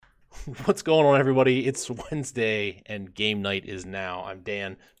What's going on, everybody? It's Wednesday, and game night is now. I'm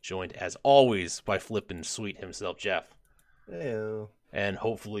Dan, joined as always by flippin' sweet himself, Jeff, Ew. and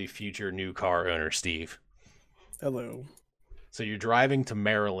hopefully future new car owner, Steve. Hello. So you're driving to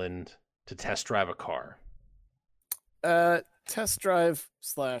Maryland to test drive a car. Test drive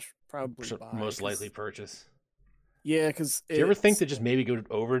slash probably So buy. most likely purchase. Yeah, because Do you ever think to just maybe go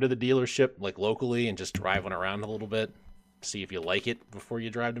over to the dealership, like locally, and just drive one around a little bit, see if you like it before you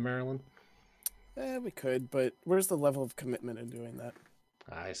drive to Maryland? we could, but where's the level of commitment in doing that?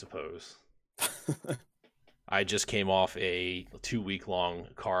 I suppose. I just came off a 2-week-long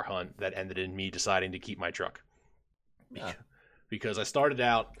car hunt that ended in me deciding to keep my truck. Yeah. Because I started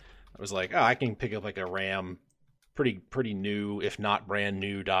out, I was like, oh, I can pick up like a Ram, pretty new, if not brand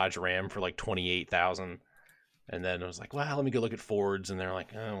new Dodge Ram for like $28,000. And then I was like, well, let me go look at Fords, and they're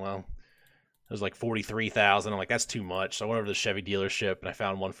like, oh well, it was like $43,000. I'm like, that's too much. So I went over to the Chevy dealership and I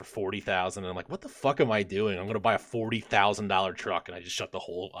found one for $40,000. And I'm like, what the fuck am I doing? I'm gonna buy a $40,000 truck, and I just shut the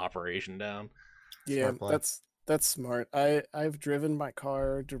whole operation down. Yeah, Smart play. that's smart. I've driven my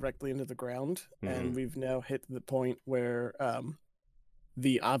car directly into the ground, and we've now hit the point where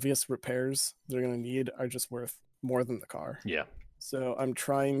the obvious repairs they're gonna need are just worth more than the car. Yeah. So I'm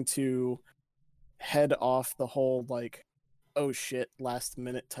trying to head off the whole like, oh shit, last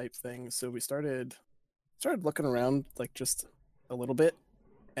minute type thing. So we started looking around like just a little bit,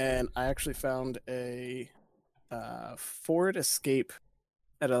 and I actually found a Ford Escape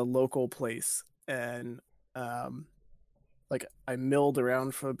at a local place, and like I milled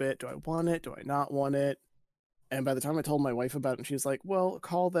around for a bit. Do I want it? Do I not want it? And by the time I told my wife about it, she was like, well,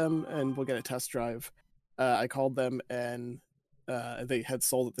 call them and we'll get a test drive. I called them, and they had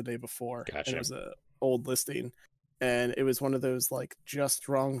sold it the day before. Gotcha. And it was a old listing, and it was one of those like just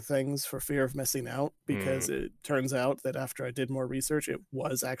wrong things for fear of missing out, because it turns out that after I did more research, it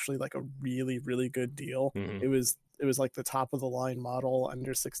was actually like a really, really good deal. Mhm. It was like the top of the line model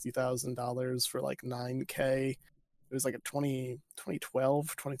under $60,000 for like $9K. It was like a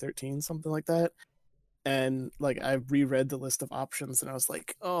 2012, 2013, something like that. And like I reread the list of options, and I was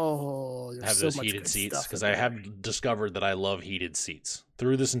like, "Oh, there's Have so those much heated good seats, stuff because in I there." have discovered that I love heated seats.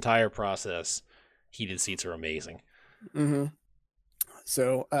 Through this entire process, heated seats are amazing. Mm-hmm.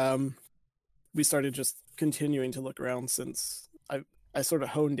 So we started just continuing to look around, since I sort of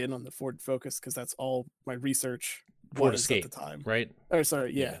honed in on the Ford Focus because that's all my research Ford was Escape, at the time. right? Oh,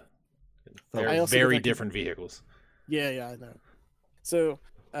 sorry, yeah. They're I also very did, like, different vehicles. Yeah, I know. So,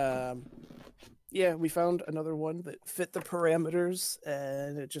 yeah, we found another one that fit the parameters,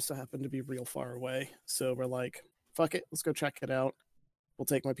 and it just so happened to be real far away. So we're like, fuck it, let's go check it out. We'll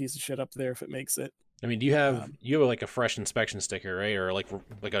take my piece of shit up there if it makes it. I mean, do you have like a fresh inspection sticker, right, or like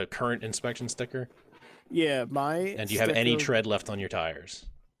a current inspection sticker? Yeah, my And do you have any sticker- tread left on your tires?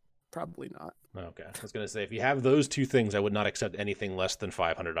 Probably not. Okay, I was gonna say, if you have those two things, I would not accept anything less than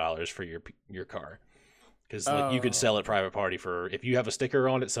 $500 for your car, because like you could sell it private party for, if you have a sticker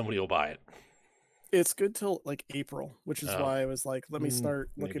on it, somebody will buy it. It's good till like April, which is Oh. why I was like, let me start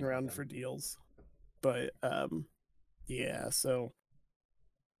maybe looking not around then. for deals. But yeah, so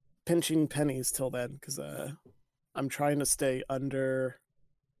pinching pennies till then, because I'm trying to stay under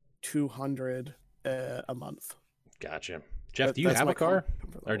 200 a month. Gotcha. Jeff, That- do you that's have my a car,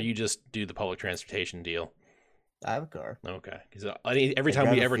 comfort or do level. you just do the public transportation deal? I have a car. Okay, because every I time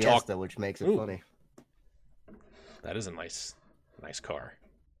we drive a ever talk, Fiesta, which makes it Ooh. funny. that is a nice car.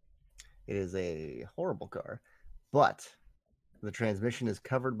 It is a horrible car, but the transmission is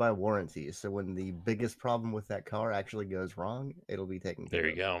covered by warranty. So when the biggest problem with that car actually goes wrong, it'll be taken care There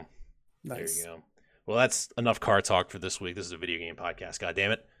you of. go. Nice. There you go. Well, that's enough car talk for this week. This is a video game podcast. God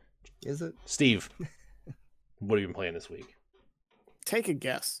damn it, Is it? Steve. What have you been playing this week? Take a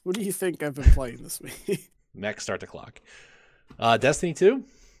guess. What do you think I've been playing this week? Max, start the clock. Destiny 2?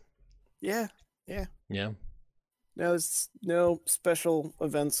 Yeah. Yeah. No, there's no special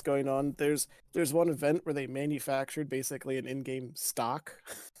events going on. There's one event where they manufactured basically an in-game stock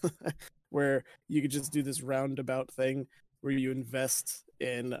where you could just do this roundabout thing where you invest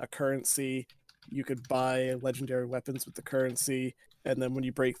in a currency. You could buy legendary weapons with the currency, and then when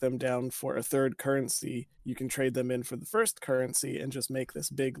you break them down for a third currency, you can trade them in for the first currency and just make this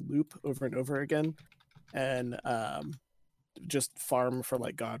big loop over and over again, and just farm for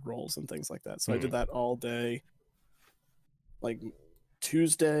like god rolls and things like that. So I did that all day. Like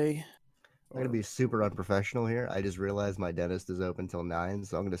Tuesday. I'm going to be super unprofessional here. I just realized my dentist is open till 9,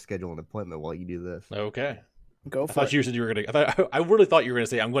 so I'm going to schedule an appointment while you do this. Okay. Go I for thought it. you said you were gonna. I really thought you were gonna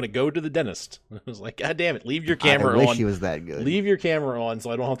say, "I'm gonna go to the dentist." I was like, "God damn it! Leave your camera I wish on. he was that good. Leave your camera on, so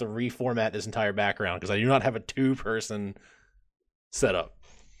I don't have to reformat this entire background, because I do not have a 2-person setup."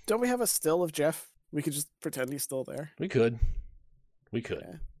 Don't we have a still of Jeff? We could just pretend he's still there. We could.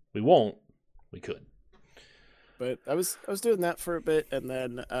 Yeah. We won't. We could. But I was doing that for a bit, and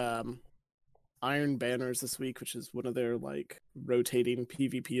then Iron Banners this week, which is one of their like rotating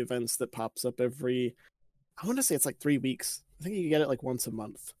PvP events that pops up every, I want to say it's like 3 weeks. I think you get it like once a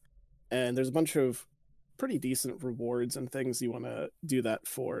month, and there's a bunch of pretty decent rewards and things you want to do that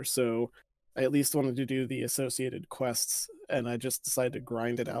for. So I at least wanted to do the associated quests, and I just decided to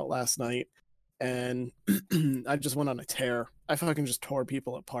grind it out last night. And I just went on a tear. I fucking just tore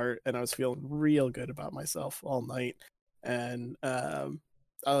people apart, and I was feeling real good about myself all night. And I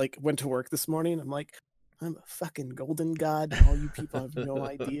like went to work this morning. I'm like, I'm a fucking golden god. And all you people have no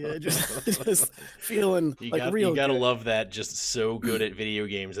idea. Just feeling like real. You gotta good. love that. Just so good at video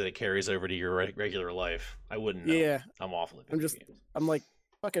games that it carries over to your regular life. I wouldn't know. Yeah, I'm awful at video games. I'm like,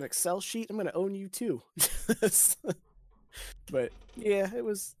 fucking Excel sheet. I'm gonna own you too. But yeah, it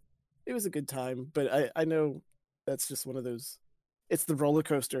was a good time. But I know that's just one of those. It's the roller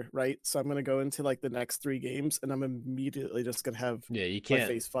coaster, right? So I'm gonna go into like the next 3 games, and I'm immediately just gonna have you my can't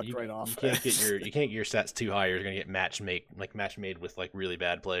face fucked right off. You can't get your stats too high. You're gonna get match made with like really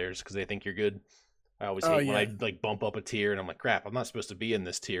bad players because they think you're good. I always hate when I like bump up a tier and I'm like, crap, I'm not supposed to be in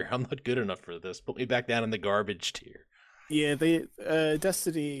this tier. I'm not good enough for this. Put me back down in the garbage tier. Yeah, they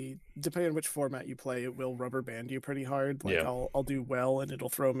Destiny, depending on which format you play, it will rubber band you pretty hard. Like I'll do well and it'll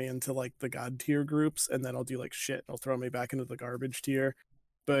throw me into like the god tier groups, and then I'll do like shit and it'll throw me back into the garbage tier.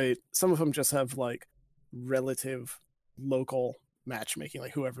 But some of them just have like relative local matchmaking,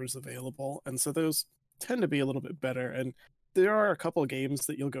 like whoever's available, and so those tend to be a little bit better. And there are a couple of games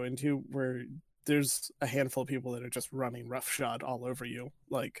that you'll go into where there's a handful of people that are just running roughshod all over you,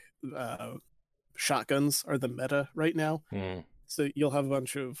 like shotguns are the meta right now. So you'll have a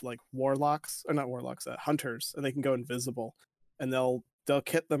bunch of like hunters, and they can go invisible, and they'll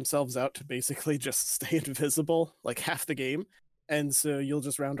kit themselves out to basically just stay invisible like half the game. And so you'll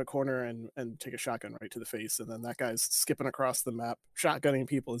just round a corner and take a shotgun right to the face, and then that guy's skipping across the map shotgunning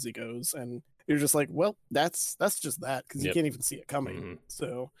people as he goes, and you're just like, well, that's just that, because you can't even see it coming.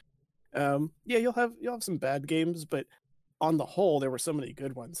 So yeah, you'll have some bad games, but on the whole there were so many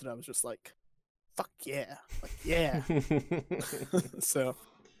good ones that I was just like, fuck yeah, like yeah. So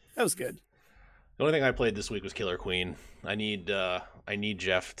that was good. The only thing I played this week was Killer Queen. I need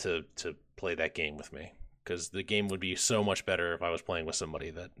Jeff to play that game with me, because the game would be so much better if I was playing with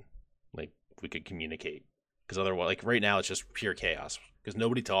somebody that like we could communicate. Because otherwise, like right now, it's just pure chaos because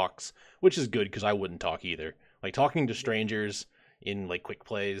nobody talks, which is good because I wouldn't talk either. Like talking to strangers in like quick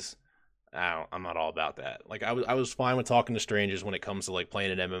plays, I'm not all about that. Like I was fine with talking to strangers when it comes to like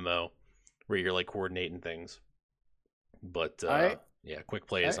playing an MMO where you're like coordinating things, but yeah, quick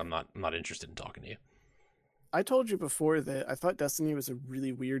plays, I'm not interested in talking to you. I told you before that I thought Destiny was a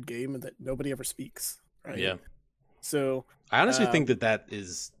really weird game and that nobody ever speaks, right? Yeah. So I honestly think that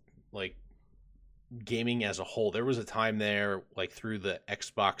is like gaming as a whole. There was a time there, like through the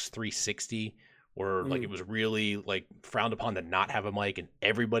Xbox 360, where like it was really like frowned upon to not have a mic, and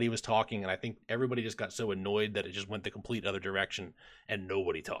everybody was talking, and I think everybody just got so annoyed that it just went the complete other direction, and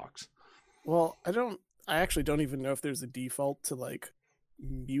nobody talks. Well, I actually don't even know if there's a default to like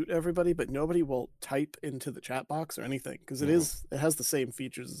mute everybody, but nobody will type into the chat box or anything, because it has the same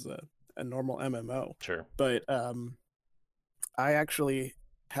features as a normal MMO. Sure. But I actually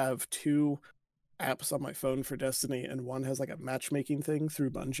have 2 apps on my phone for Destiny, and one has like a matchmaking thing through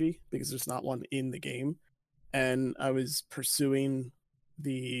Bungie because there's not one in the game. And I was pursuing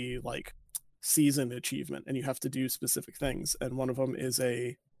the like season achievement, and you have to do specific things, and one of them is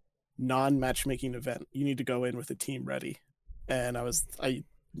a non-matchmaking event. You need to go in with a team ready, and I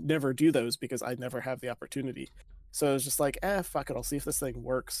never do those because I never have the opportunity. So I was just like, fuck it, I'll see if this thing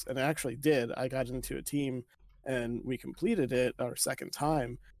works. And it actually did. I got into a team and we completed it our second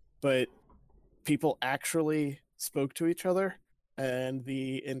time, but people actually spoke to each other, and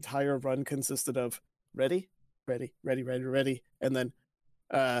the entire run consisted of ready, and then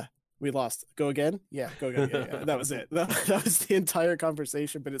we lost. Go again? Yeah, go again. Yeah. That was it. That was the entire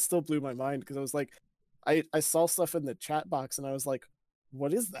conversation, but it still blew my mind because I was like, I saw stuff in the chat box and I was like,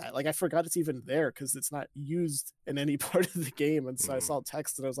 what is that? Like, I forgot it's even there because it's not used in any part of the game. And so I saw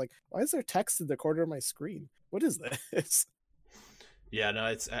text and I was like, why is there text in the corner of my screen? What is this? Yeah,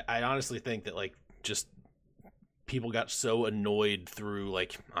 no, I honestly think that like just people got so annoyed through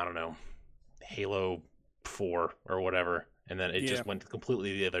like, I don't know, Halo 4 or whatever, and then it just went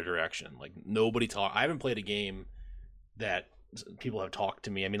completely the other direction. Like nobody talked. I haven't played a game that people have talked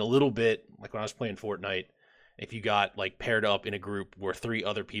to me. I mean, a little bit, like when I was playing Fortnite, if you got like paired up in a group where 3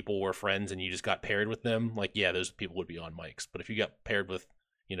 other people were friends and you just got paired with them, like, yeah, those people would be on mics. But if you got paired with,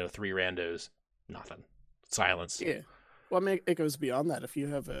 three randos, nothing, silence. Yeah. Well, I mean, it goes beyond that. If you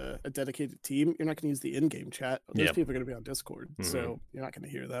have a dedicated team, you're not going to use the in-game chat. Those Yep. people are going to be on Discord, Mhm. so you're not going to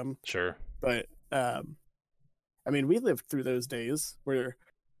hear them. Sure. But I mean, we lived through those days where,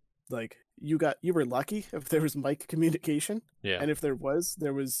 like, you were lucky if there was mic communication, Yeah. and if there was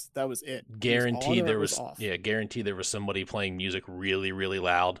that was it. It was on Guaranteed or there it was off. guaranteed there was somebody playing music really, really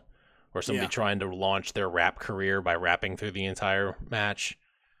loud, or somebody Yeah. trying to launch their rap career by rapping through the entire match.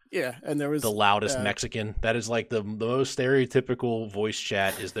 Yeah, and there was The loudest uh, Mexican. That is like the most stereotypical voice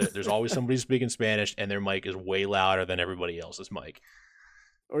chat, is that there's always somebody speaking Spanish and their mic is way louder than everybody else's mic.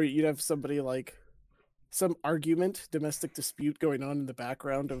 or you'd have somebody like some argument, domestic dispute going on in the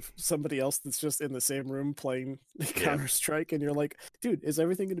background of somebody else that's just in the same room playing Counter-Strike, and you're like, dude, is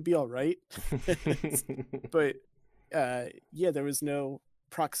everything going to be all right? But yeah, there was no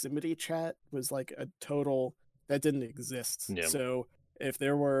proximity chat, was like a total that didn't exist. Yeah. So if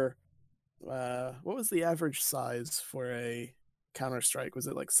there were what was the average size for a Counter-Strike? Was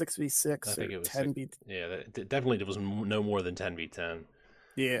it like 6v6 I think or it was 10v? Yeah, that definitely was no more than 10v10.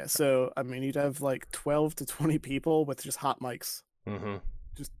 Yeah, so I mean, you'd have like 12 to 20 people with just hot mics, Mm-hmm.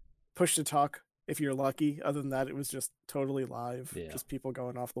 push to talk if you're lucky. Other than that, it was just totally live, Yeah. just people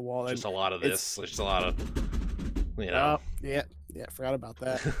going off the wall. Just a And lot of it's- this. Just a lot of, you know. yeah, forgot about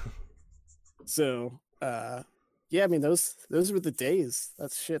that. So, yeah, I mean, those were the days.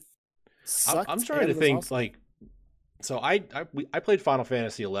 That shit sucked. I'm trying to and was think, awesome. like, so I played Final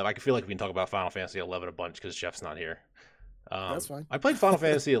Fantasy 11. I feel like we can talk about Final Fantasy 11 a bunch because Jeff's not here. That's fine. I played Final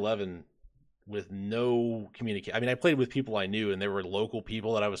Fantasy 11 with no communication. I mean, I played with people I knew, and there were local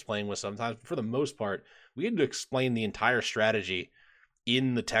people that I was playing with sometimes. But for the most part, we had to explain the entire strategy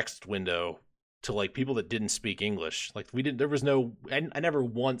in the text window to like people that didn't speak English. Like we didn't. There was no. I never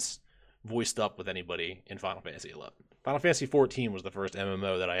once voiced up with anybody in Final Fantasy 11. Final Fantasy 14 was the first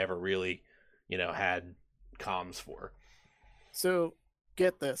MMO that I ever really, had comms for. So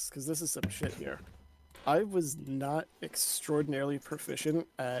get this, because this is some shit here. I was not extraordinarily proficient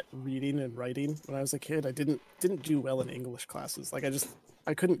at reading and writing when I was a kid. I didn't do well in English classes. Like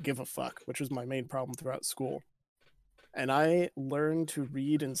I couldn't give a fuck, which was my main problem throughout school. And I learned to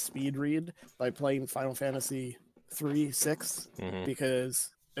read and speed read by playing Final Fantasy 3, 6, Mhm.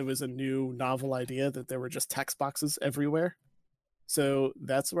 because it was a new novel idea that there were just text boxes everywhere. So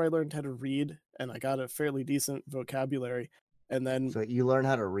that's where I learned how to read, and I got a fairly decent vocabulary. And then So you learn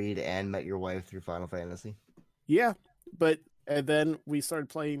how to read and met your wife through Final Fantasy. yeah, and then we started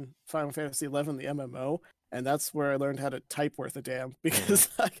playing Final Fantasy 11, the MMO, and that's where I learned how to type worth a damn, because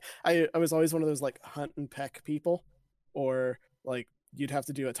I was always one of those like hunt and peck people, or like you'd have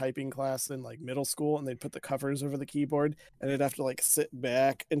to do a typing class in like middle school, and they'd put the covers over the keyboard, and I'd have to like sit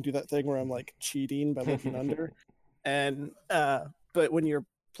back and do that thing where I'm like cheating by looking under. And but when you're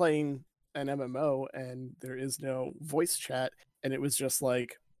playing an MMO and there is no voice chat, and it was just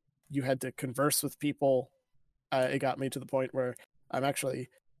like you had to converse with people, it got me to the point where I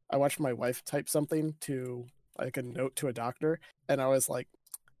watched my wife type something to like a note to a doctor, and I was like,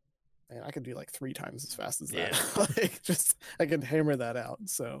 man, I could do like 3 times as fast as that. Yeah. Like, just I could hammer that out.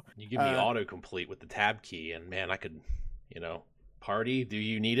 So You give me autocomplete with the tab key, and man, I could, party. Do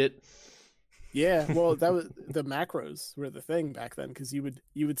you need it? yeah, well, that was the macros were the thing back then, because you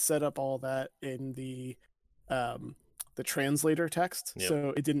would set up all that in the translator text. Yep.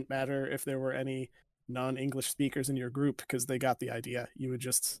 So it didn't matter if there were any non-English speakers in your group, because they got the idea. You would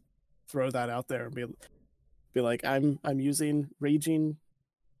just throw that out there and be like, I'm using raging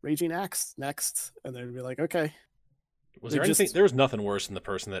axe next, and they'd be like, okay. Was They there anything? just- There was nothing worse than the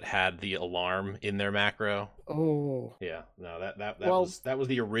person that had the alarm in their macro. Oh, Yeah, no, that Well- was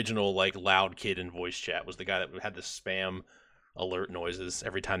the original like loud kid in voice chat. Was the guy that had the spam alert noises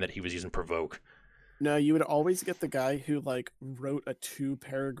every time that he was using provoke. no, you would always get the guy who like wrote a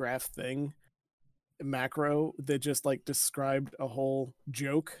 2-paragraph thing macro that just like described a whole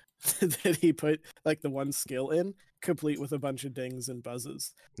joke that he put like the one skill in, complete with a bunch of dings and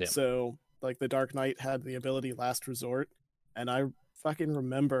buzzes. Yeah. So like the Dark Knight had the ability Last Resort, and I fucking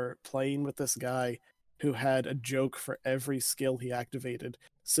remember playing with this guy who had a joke for every skill he activated.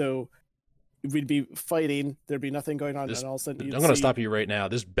 So we'd be fighting, there'd be nothing going on, This- and all of a sudden I'm you'd going to see- stop you right now.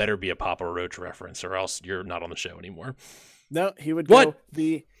 This better be a Papa Roach reference, or else you're not on the show anymore. No, he would What? go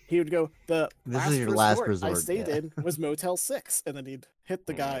the This last is your last resort I resort, stayed yeah. in was Motel 6, and then he'd hit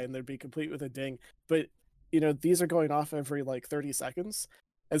the guy Mm. and there'd be complete with a ding. But these are going off every like 30 seconds.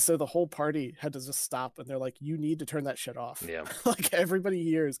 And so the whole party had to just stop, and they're like, you need to turn that shit off. Yeah. Like everybody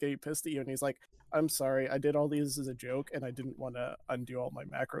here is getting pissed at you, and he's like, I'm sorry, I did all these as a joke and I didn't want to undo all my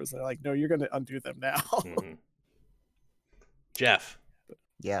macros. And they're like, no, you're gonna undo them now. Mhm. Jeff,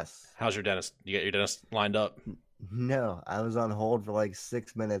 Yes. How's your dentist? You got your dentist lined up? No, I was on hold for like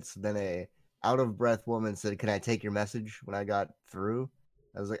 6 minutes. Then a out of breath woman said, "Can I take your message?" When I got through,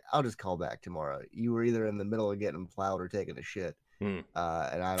 I was like, "I'll just call back tomorrow. You were either in the middle of getting plowed or taking a shit, Hmm.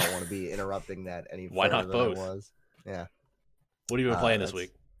 and I don't want to be interrupting that any Why further not than I both? was." Yeah. What have you been playing this That's-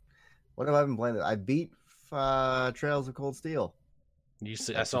 week? What have I been playing? I beat Trails of Cold Steel. I That's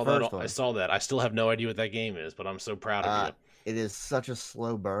the saw that. first I one. saw that. I still have no idea what that game is, but I'm so proud of you. It is such a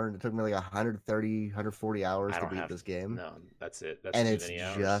slow burn. It took me like 130, 140 hours I to don't beat have this game. No, that's it. That's And too it's many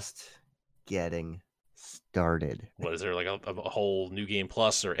hours. just getting started. What is there like a whole new game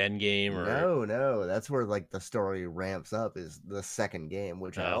plus or end game or? No, that's where like the story ramps up is the second game,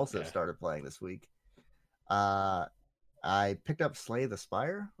 which I Oh, also okay. started playing this week. I picked up Slay the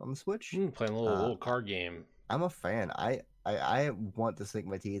Spire on the Switch. Playing a little card game. I'm a fan. I want to sink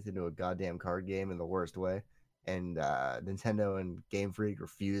my teeth into a goddamn card game in the worst way. And Nintendo and Game Freak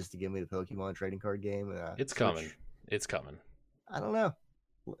refused to give me the Pokemon trading card game. It's Switch. coming. It's coming. I don't know.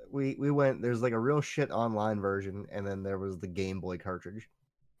 We went. There's like a real shit online version, and then there was the Game Boy cartridge.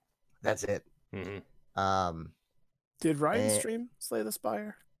 That's it. Mm-hmm. Did Ryan and- stream Slay the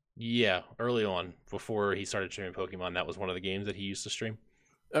Spire? Yeah, early on before he started streaming Pokemon, that was one of the games that he used to stream.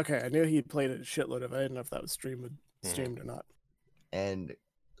 Okay, I knew he played a shitload of it. I didn't know if that was streamed or not. And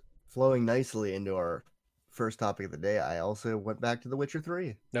flowing nicely into our first topic of the day, I also went back to The Witcher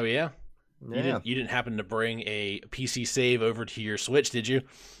 3. Oh yeah. Yeah. You didn't happen to bring a PC save over to your Switch, did you?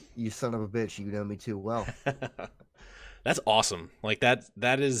 You son of a bitch, you know me too well. That's awesome. Like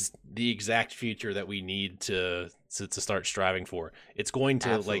that is the exact future that we need to start striving for. It's going to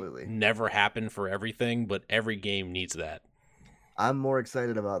Absolutely. like never happen for everything, but every game needs that. I'm more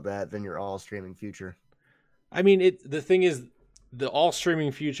excited about that than your all streaming future. I mean, the thing is, the all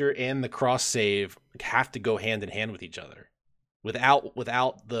streaming future and the cross save have to go hand in hand with each other. Without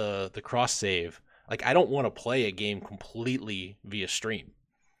the cross save, like I don't want to play a game completely via stream.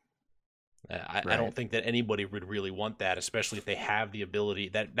 I don't think that anybody would really want that, especially if they have the ability.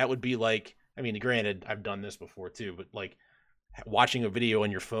 That would be like, I mean, granted, I've done this before too, but like watching a video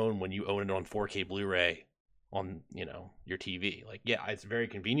on your phone when you own it on 4K Blu-ray on, your TV. Like, yeah, it's very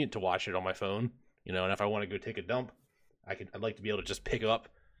convenient to watch it on my phone, and if I want to go take a dump, I'd like to be able to just pick up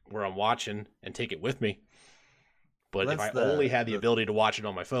where I'm watching and take it with me. But Well, if I that's the- only had the the- ability to watch it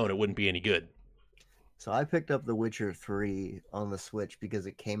on my phone, it wouldn't be any good. So I picked up The Witcher 3 on the Switch because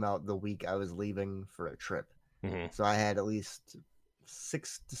it came out the week I was leaving for a trip. Hmm. So I had at least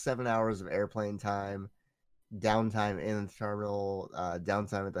 6 to 7 hours of airplane time, downtime in the terminal,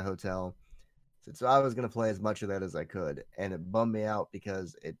 downtime at the hotel. So I was going to play as much of that as I could. And it bummed me out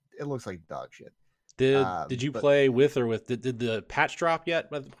because it looks like dog shit. Did you but- play with or with? Did the patch drop yet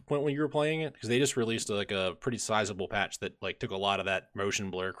at the point when you were playing it? Because they just released like a pretty sizable patch that like took a lot of that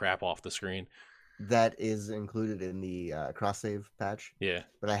motion blur crap off the screen. That is included in the cross save patch, Yeah.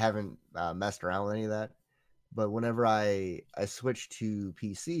 but I haven't messed around with any of that. But whenever I switched to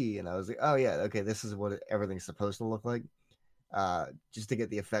PC and I was like, oh yeah, okay, this is what everything's supposed to look like. Just to get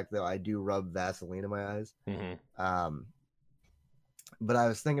the effect, though, I do rub Vaseline in my eyes. Mm-hmm. But I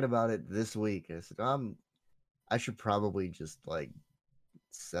was thinking about it this week. I said, I should probably just like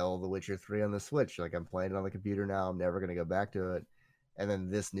sell The Witcher 3 on the Switch. Like I'm playing it on the computer now. I'm never gonna go back to it. And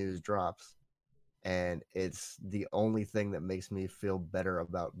then this news drops, and it's the only thing that makes me feel better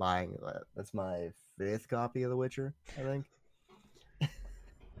about buying it. That's my 5th copy of The Witcher, I think.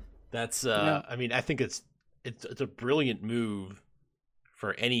 That's Yeah. I mean, I think it's a brilliant move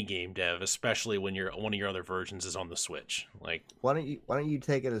for any game dev, especially when one of your other versions is on the Switch. Like, Why don't you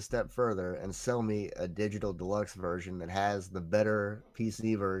take it a step further and sell me a digital deluxe version that has the better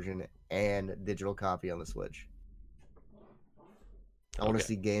PC version and digital copy on the Switch? I want to Okay.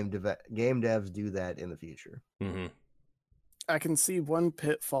 see game devs do that in the future. mm-hmm. I can see one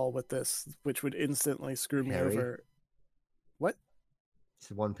pitfall with this, which would instantly screw me Harry? over. What?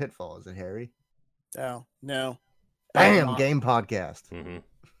 It's one pitfall, is it, Harry? Oh, no. Bam! Mod- Game podcast. Mm-hmm.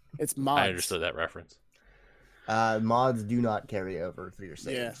 It's mods. I understood that reference. Mods do not carry over through your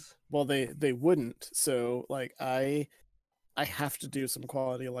Yeah. saves. Well, they wouldn't. So like I have to do some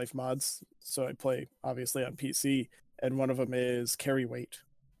quality of life mods. So I play obviously on PC, and one of them is carry weight.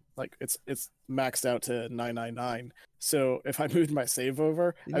 Like it's maxed out to 999. So if I moved my save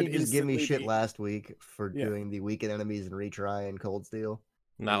over, Didn't I'd you just give me instantly shit be- last week for Yeah. doing the weakened enemies and retry and cold steel?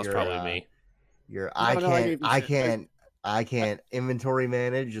 That was You're, probably me. I no, I gave you shit. I can't inventory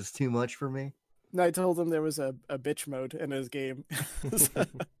manage. It's too much for me. And I told him there was a bitch mode in his game.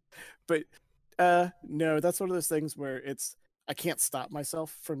 But no, that's one of those things where I can't stop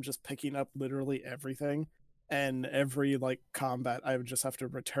myself from just picking up literally everything. and every like combat I would just have to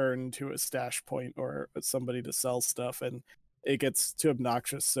return to a stash point or somebody to sell stuff, and it gets too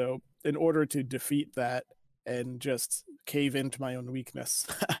obnoxious. So in order to defeat that and just cave into my own weakness,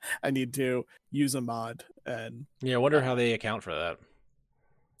 I need to use a mod, and Yeah, I wonder how they account for that.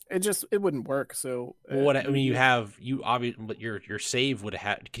 it wouldn't work. So Well, what I mean, you obviously, but your save would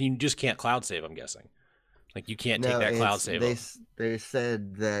have. You just can't cloud save. I'm guessing. Like you can't take that cloud save. They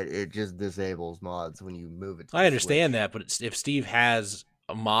said that it just disables mods when you move it. I understand that, but if Steve has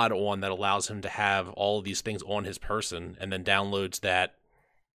a mod on that allows him to have all of these things on his person, and then downloads that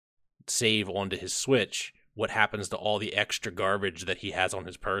save onto his Switch, what happens to all the extra garbage that he has on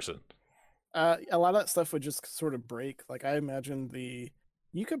his person? A lot of that stuff would just sort of break. Like I imagine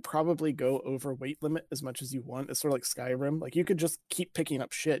you could probably go over weight limit as much as you want. It's sort of like Skyrim. Like you could just keep picking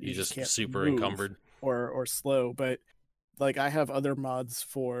up shit. You just can't super move encumbered or slow. But like I have other mods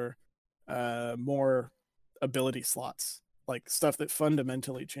for more ability slots, like stuff that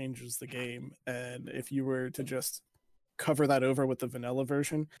fundamentally changes the game. And if you were to just cover that over with the vanilla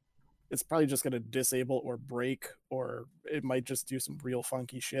version, it's probably just going to disable or break, or it might just do some real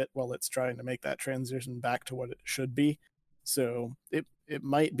funky shit while it's trying to make that transition back to what it should be. So it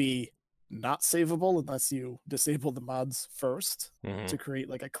might be not savable unless you disable the mods first to create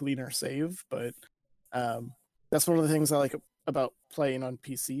like a cleaner save. But that's one of the things I like about playing on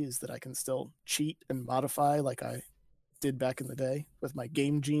PC is that I can still cheat and modify like I did back in the day with my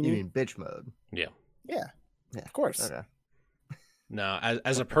Game Genie. You mean bitch mode? Yeah. Yeah, of course. Okay. No,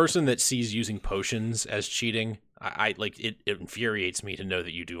 as a person that sees using potions as cheating, I like it infuriates me to know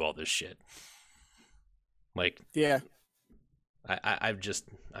that you do all this shit. Like, yeah, I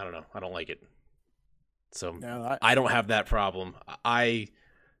don't know. I don't like it. So no, I don't have that problem. I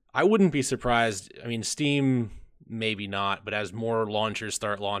wouldn't be surprised. I mean, Steam maybe not, but as more launchers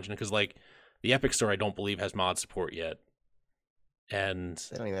start launching, because like the Epic Store, I don't believe has mod support yet, and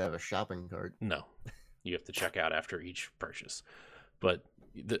They don't even have a shopping cart. no, you have to check out after each purchase. But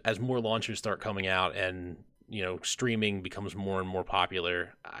as more launchers start coming out, and streaming becomes more and more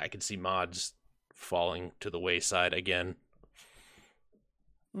popular, I could see mods falling to the wayside again.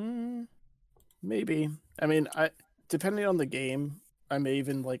 Maybe. I mean, depending on the game, I may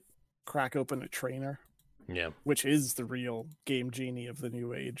even like crack open a trainer, which is the real Game Genie of the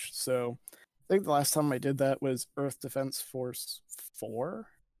new age. So I think the last time I did that was Earth Defense Force 4.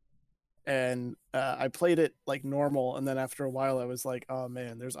 And I played it like normal, and then after a while I was like, oh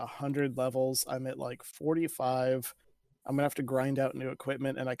man, there's 100 levels, I'm at like 45, I'm gonna have to grind out new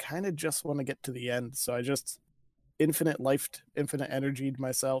equipment, and I kind of just want to get to the end. So I just infinite energied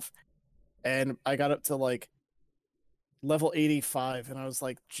myself, and I got up to like level 85, and I was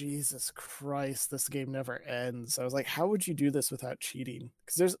like, Jesus Christ, this game never ends. I was like, how would you do this without cheating?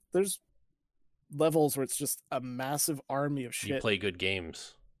 Because there's levels where it's just a massive army of shit. You play good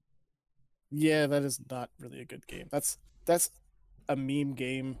games. Yeah, that is not really a good game. That's a meme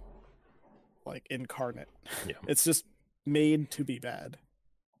game, like incarnate. Yeah. It's just made to be bad.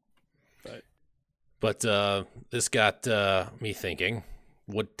 But this got me thinking.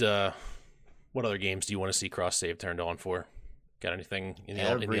 What other games do you want to see cross save turned on for? Got anything in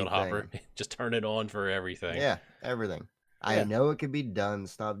the old hopper? Just turn it on for everything. Yeah, everything. Yeah. I know it can be done.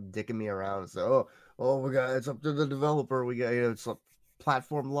 Stop dicking me around. So, it's up to the developer. It's a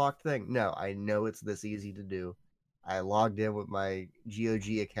platform locked thing. No, I know it's this easy to do. I logged in with my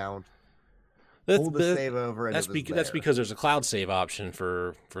GOG account. Pulled the save over, and that's because there's a cloud save option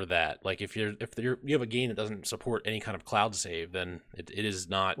for that. Like if you have a game that doesn't support any kind of cloud save, then it is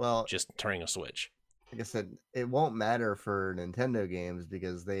not just turning a switch. Like I said, it won't matter for Nintendo games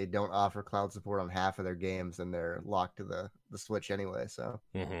because they don't offer cloud support on half of their games, and they're locked to the Switch anyway. So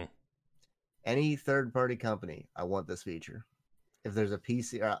any third-party company, I want this feature. If there's a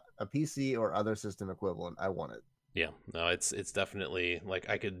PC or other system equivalent, I want it. Yeah, no, it's definitely like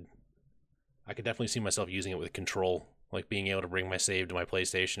I could definitely see myself using it with Control, like being able to bring my save to my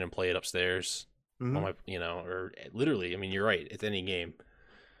PlayStation and play it upstairs on my, or literally. I mean, you're right. It's any game.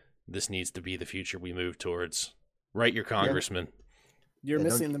 This needs to be the future we move towards. Write your congressman. You're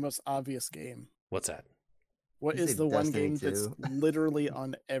missing the most obvious game. What's that? What is the one game that's literally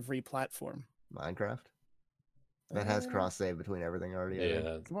on every platform? Minecraft. That has cross save between everything already.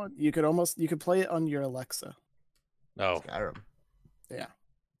 Yeah. Come on, you could play it on your Alexa. Oh, Skyrim. Yeah,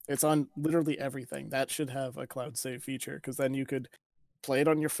 it's on literally everything. That should have a cloud save feature, because then you could play it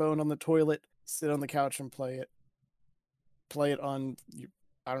on your phone on the toilet, sit on the couch and play it. Play it on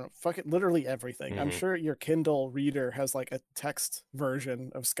I don't know, fuck it, literally everything. I'm sure your Kindle reader has like a text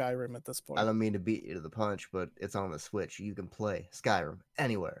version of Skyrim at this point. I don't mean to beat you to the punch, but it's on the Switch. You can play Skyrim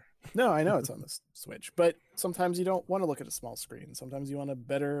anywhere. No, I know it's on the Switch, but sometimes you don't want to look at a small screen. Sometimes you want a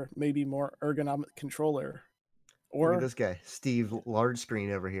better, maybe more ergonomic controller. Look at Or this guy, Steve, large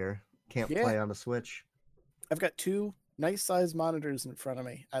screen over here. Can't Yeah. play on a Switch. I've got 2 nice sized monitors in front of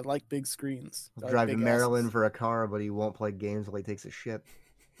me. I like big screens. He'll I like drive to big Maryland asses. for a car, but he won't play games while he takes a shit.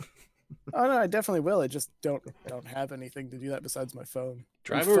 Oh no, I definitely will. I just don't have anything to do that besides my phone.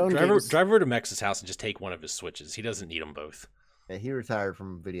 Drive And phone games- over to Mex's house and just take one of his Switches. He doesn't need them both. Yeah, he retired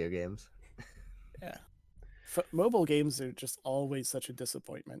from video games. Yeah. Mobile games are just always such a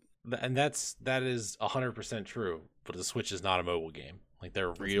disappointment. And that is 100% true. But the Switch is not a mobile game. Like they're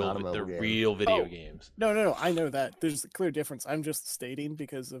not a real mobile game. real video Oh. games. No, I know that. There's a clear difference. I'm just stating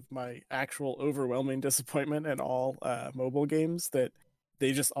because of my actual overwhelming disappointment in all mobile games that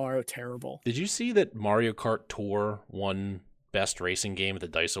they just are terrible. Did you see that Mario Kart Tour won Best Racing Game at the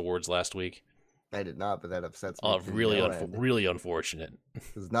DICE Awards last week? I did not, but that upsets me. to Really, no end. really unfortunate.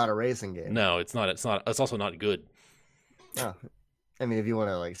 It's not a racing game. No, it's not. It's not. It's also not good. No. I mean, if you want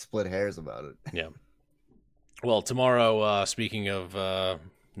to like split hairs about it. Yeah. Well, tomorrow, speaking of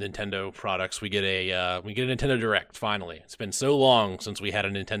Nintendo products, we get a Nintendo Direct. Finally, it's been so long since we had a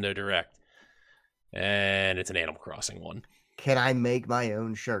Nintendo Direct, and it's an Animal Crossing one. Can I make my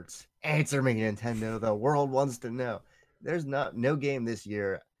own shirts? Answer me, Nintendo. The world wants to know. There's no game this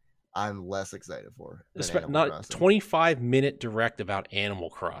year I'm less excited for. Than Animal Not Crossing. 25-minute Direct about Animal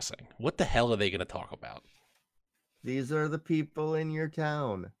Crossing. What the hell are they going to talk about? These are the people in your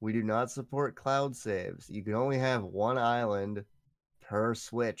town. We do not support cloud saves. You can only have one island per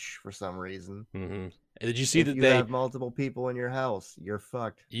Switch for some reason. Mm-hmm. Did you see if that you they? have multiple people in your house, you're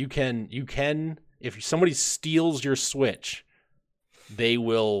fucked. You can if somebody steals your Switch, they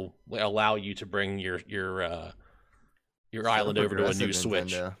will allow you to bring your island over to a new progressive,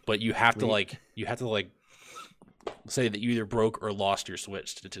 Switch. Nintendo. But you have to We- say that you either broke or lost your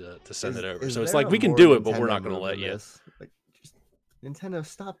Switch to send it over. Is So it's there like a we can more do it, but we're Nintendo not going to move let than you. this? Like, just, Nintendo,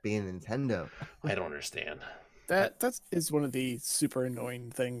 stop being Nintendo. I don't understand. That is one of the super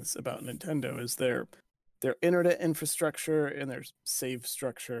annoying things about Nintendo is their internet infrastructure and their save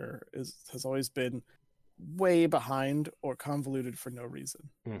structure has always been way behind or convoluted for no reason.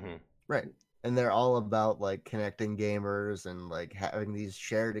 Mm-hmm. Right. And they're all about like connecting gamers and like having these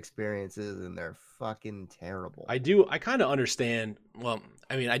shared experiences, and they're fucking terrible. I kind of understand. Well,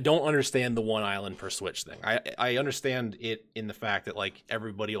 I mean, I don't understand the one island per Switch thing. I understand it in the fact that like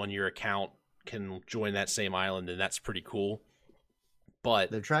everybody on your account can join that same island, and that's pretty cool.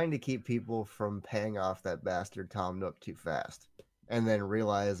 But They're trying to keep people from paying off that bastard Tom Nook too fast, and then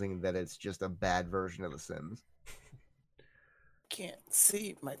realizing that it's just a bad version of The Sims. Can't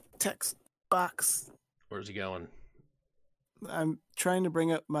see my text box. where's he going? I'm trying to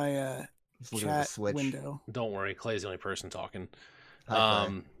bring up my Just looking at the chat Switch. window. Don't worry, Clay's the only person talking. Hi,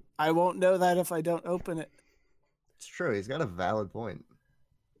 Clay. I won't know that if I don't open it. It's true. He's got a valid point.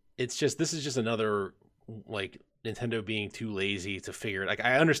 It's just this is just another like Nintendo being too lazy to figure it. Like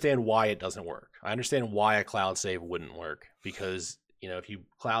I understand why it doesn't work. I understand why a cloud save wouldn't work because if you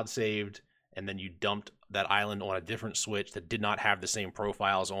cloud saved and then you dumped that island on a different Switch that did not have the same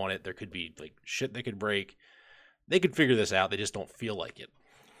profiles on it, there could be like shit they could break. They could figure this out. They just don't feel like it.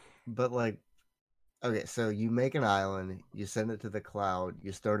 But like, okay, so you make an island, you send it to the cloud,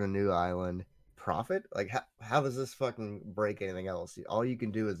 you start a new island. Profit? Like, how does this fucking break anything else? All you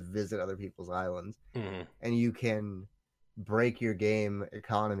can do is visit other people's islands, Mm-hmm. and you can break your game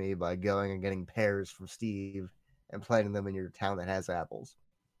economy by going and getting pears from Steve and planting them in your town that has apples.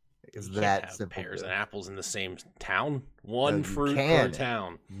 Is You can't that have simple? pears to- and apples in the same town? One you fruit per can.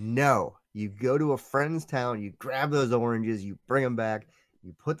 town. No, you go to a friend's town, you grab those oranges, you bring them back,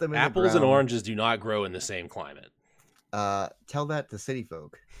 you put them in Apples the and ground. oranges do not grow in the same climate. Tell that to city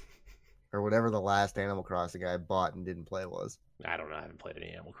folk, or whatever the last Animal Crossing I bought and didn't play was. I don't know. I haven't played any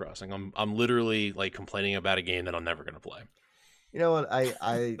Animal Crossing. I'm literally like complaining about a game that I'm never going to play. You know what?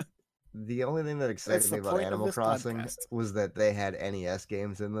 I the only thing that excited That's me the about point of Animal this Crossing podcast. was that they had NES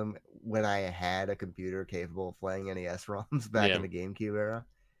games in them when I had a computer capable of playing NES ROMs back Yeah. in the GameCube era.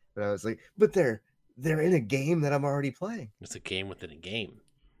 But I was like, but they're in a game that I'm already playing. It's a game within a game.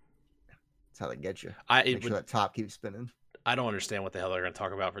 That's how they get you. It Make would, sure that top keeps spinning. I don't understand what the hell they're going to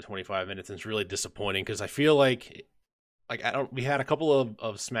talk about for 25 minutes. And it's really disappointing because I feel like I don't. We had a couple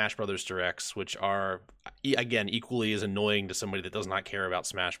of Smash Brothers Directs, which are again equally as annoying to somebody that does not care about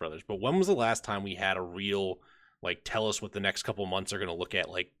Smash Brothers. But when was the last time we had a real like tell us what the next couple months are going to look at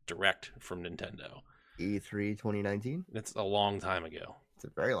like Direct from Nintendo? E3 2019. It's a long time ago. It's a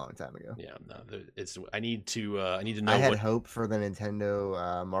very long time ago. Yeah, no, it's. I need to know I had what. hope for the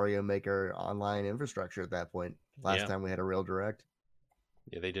Nintendo Mario Maker online infrastructure at that point. Last Yeah. time we had a real direct.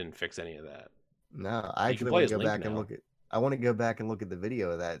 Yeah, they didn't fix any of that. No, I You can actually play want as to go Link back and now. look at. I want to go back and look at the video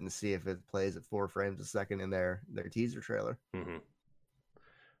of that and see if it plays at 4 frames a second in their teaser trailer. Hmm.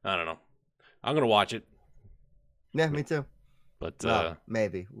 I don't know. I'm gonna watch it, Yeah, me too. but Well,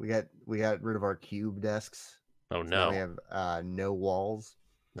 maybe we got rid of our cube desks. oh So now we no, have no walls.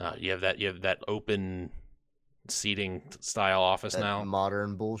 you have that open seating style office That now.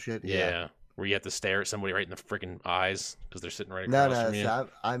 modern bullshit. Yeah, where you have to stare at somebody right in the freaking eyes because they're sitting right No, across no. from you. So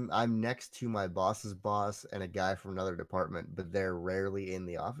I'm next to my boss's boss and a guy from another department, but they're rarely in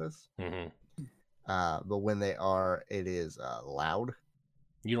the office. Hmm. But when they are, it is loud.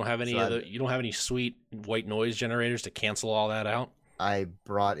 You don't have any So you don't have any sweet white noise generators to cancel all that out. I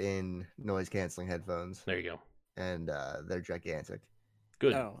brought in noise canceling headphones, There you go. and they're gigantic.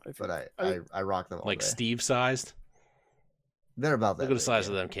 Good. Oh, But I rock them all Like day. Steve sized. They're about that. Look at the big, size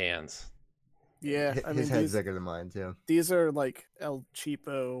yeah. of them cans. yeah. I mean, His head's these, bigger than mine too. these are like El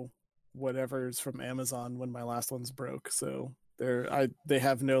Cheapo, whatever's from Amazon when my last ones broke. So they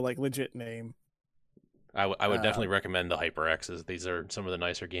have no like legit name. I would definitely recommend the HyperXs. These are some of the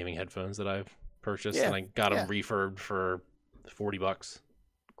nicer gaming headphones that I've purchased, Yeah, and I got them yeah. refurbed for $40. Oh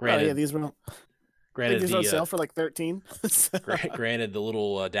Granted, yeah, these were. I think granted these are on the sale for like 13. So- granted the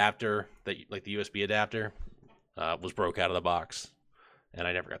little adapter that like the USB adapter was broke out of the box, and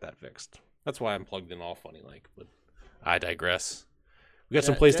I never got that fixed. That's why I'm plugged in all funny like. But I digress. We got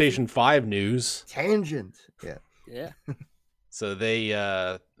some Yeah, PlayStation 5 news. Tangent. Yeah. yeah. So they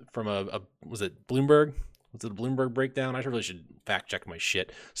from a was it Bloomberg? Was it a Bloomberg breakdown? I really should fact check my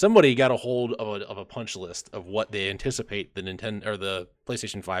shit. Somebody got a hold of a punch list of what they anticipate the Nintendo or the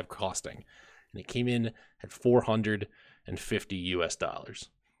PlayStation 5 costing, and it came in at $450 US,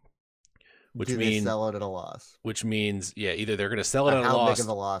 which Do they means sell it at a loss? yeah, either they're going to sell it at a How loss, big of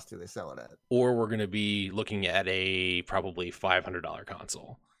a loss do they sell it at? or we're going to be looking at a probably $500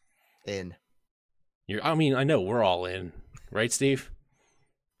 console. In I mean, I know we're all in, right, Steve?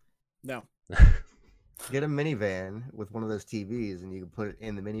 No. get a minivan with one of those TVs, and you can put it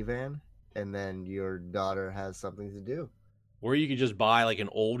in the minivan, and then your daughter has something to do. Or you could just buy like an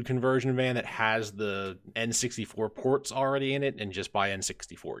old conversion van that has the N64 ports already in it and just buy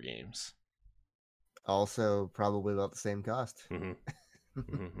N64 games. Also, probably about the same cost. Hmm.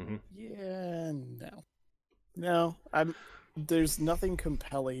 Hmm. Yeah. No. There's nothing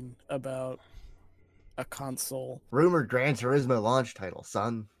compelling about a console. Rumored Gran Turismo launch title,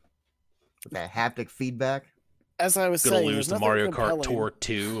 son. With that haptic feedback. As I was Gonna saying, lose there's to nothing Mario compelling. Kart Tour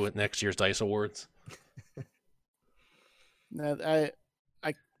 2 at next year's DICE Awards. No, I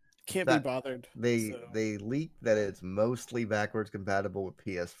can't be bothered. They so. they leaked that it's mostly backwards compatible with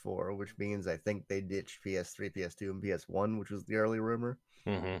PS4, which means I think they ditched PS3, PS2, and PS1, which was the early rumor.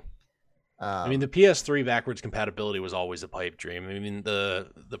 Hmm. Um, I mean, the PS3 backwards compatibility was always a pipe dream. I mean, the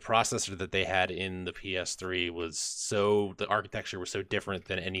processor that they had in the PS3 was the architecture was so different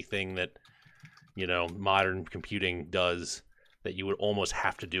than anything that, modern computing does, that you would almost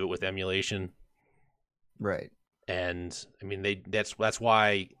have to do it with emulation. right. And I mean, that's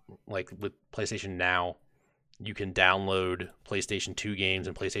why, like with PlayStation Now, you can download PlayStation 2 games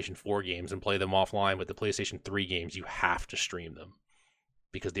and PlayStation 4 games and play them offline. But the PlayStation 3 games, you have to stream them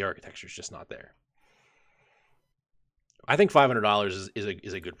because the architecture is just not there. I think $500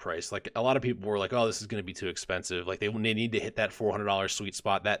 is a good price. Like a lot of people were like, "Oh, this is going to be too expensive." Like they need to hit that $400 sweet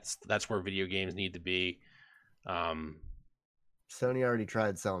spot. That's where video games need to be. Sony already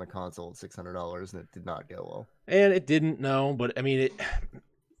tried selling a console at $600 and it did not go well. And it didn't, no, but I mean, It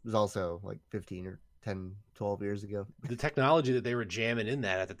was also like 15 or 10, 12 years ago. the technology that they were jamming in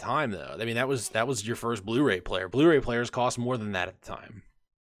that at the time, though. I mean, that was your first Blu-ray player. Blu-ray players cost more than that at the time.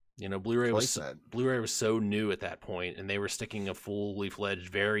 Blu-ray Twice that. was so new at that point, and they were sticking a fully fledged,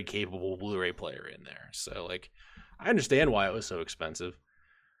 very capable Blu-ray player in there. So, like, I understand why it was so expensive.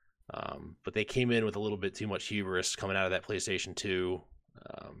 But they came in with a little bit too much hubris coming out of that PlayStation 2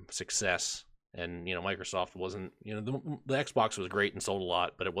 success. And, Microsoft wasn't, the Xbox was great and sold a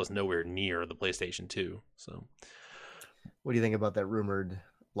lot, but it was nowhere near the PlayStation 2. So, What do you think about that rumored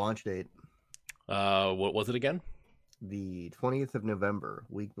launch date? what was it again? The 20th of November,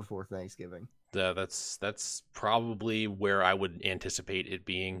 week before Thanksgiving. That's probably where I would anticipate it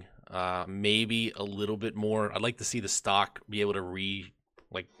being. Maybe a little bit more. I'd like to see the stock be able to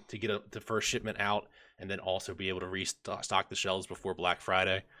to get the first shipment out, and then also be able to restock the shelves before Black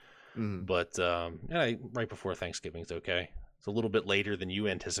Friday. Mhm. But right before Thanksgiving is okay. It's a little bit later than you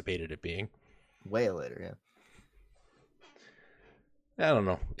anticipated it being. Way later, yeah. I don't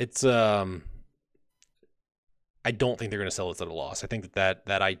know. It's I don't think they're going to sell this at a loss. I think that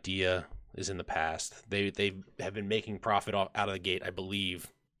idea is in the past. They have been making profit out of the gate, I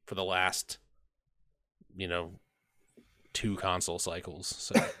believe, for the last 2 console cycles.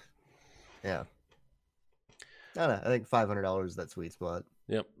 So Yeah. I don't know. I think $500 is that sweet spot.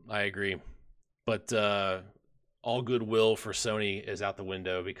 yep, I agree. But all goodwill for Sony is out the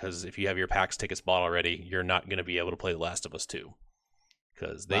window, because if you have your PAX tickets bought already, you're not going to be able to play The Last of Us 2.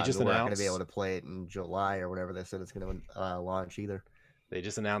 Because they just we're not announced going to be able to play it in July or whatever they said it's going to launch either. They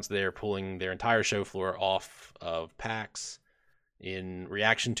just announced they're pulling their entire show floor off of PAX in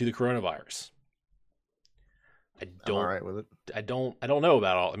reaction to the coronavirus. I'm all right with it. I don't know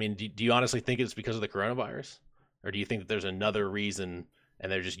about all. I mean, do you honestly think it's because of the coronavirus, or do you think that there's another reason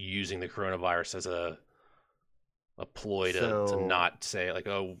and they're just using the coronavirus as a ploy to not say like,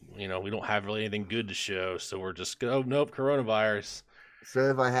 oh, we don't have really anything good to show, so we're just nope, coronavirus.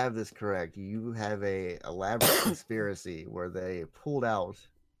 So if I have this correct, you have a elaborate conspiracy where they pulled out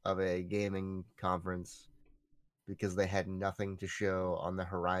of a gaming conference because they had nothing to show on the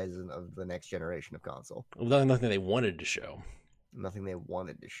horizon of the next generation of console. Well, nothing they wanted to show. Nothing they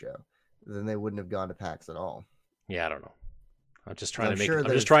wanted to show. Then they wouldn't have gone to PAX at all. Yeah, I don't know. I'm just trying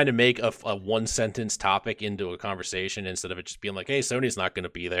to make a one sentence topic into a conversation instead of it just being like, hey, Sony's not going to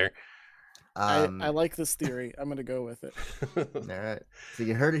be there. I like this theory. I'm going to go with it. All right. So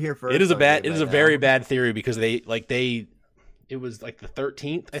you heard it here first. It is a very bad theory, because it was like the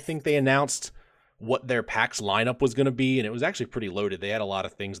 13th, I think they announced what their PAX lineup was going to be, and it was actually pretty loaded. They had a lot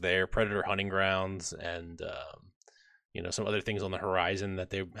of things there, Predator Hunting Grounds, and some other things on the horizon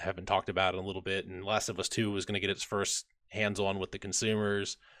that they haven't talked about in a little bit. And Last of Us 2 was going to get its first hands-on with the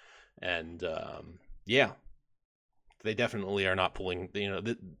consumers, and they definitely are not pulling.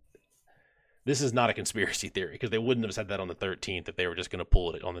 This is not a conspiracy theory, because they wouldn't have said that on the 13th if they were just going to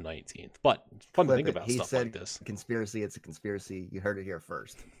pull it on the 19th. But it's fun to think about stuff like this. Conspiracy, it's a conspiracy. You heard it here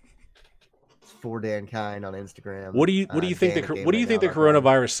first. It's for Dan Kine on Instagram. What do you think the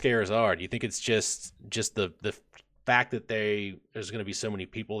coronavirus scares are? Do you think it's just the fact that there's going to be so many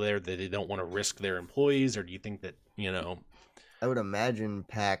people there that they don't want to risk their employees, or do you think that I would imagine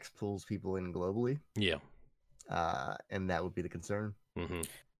PAX pulls people in globally. Yeah. And that would be the concern. Mm-hmm.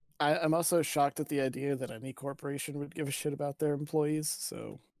 I'm also shocked at the idea that any corporation would give a shit about their employees.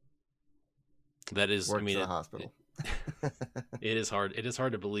 So that is, works in a hospital. It is hard. It is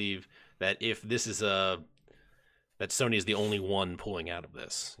hard to believe that if this is that Sony is the only one pulling out of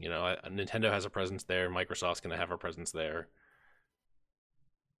this. Nintendo has a presence there. Microsoft's going to have a presence there.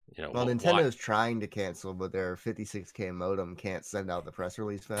 Well, Nintendo's trying to cancel, but their 56K modem can't send out the press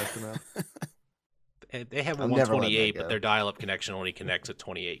release fast enough. They have a 128, but their dial-up connection only connects at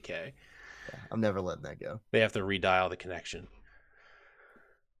 28K. Yeah, I'm never letting that go. They have to redial the connection.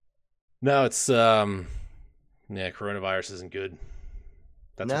 No, it's coronavirus isn't good.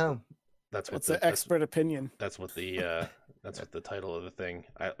 That's an expert opinion. That's what the title of the thing.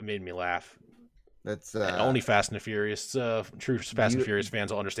 It made me laugh. That's only Fast and Furious. True Fast and Furious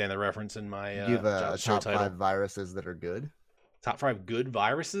fans will understand the reference in my. Do you have a top 5 viruses that are good? Top 5 good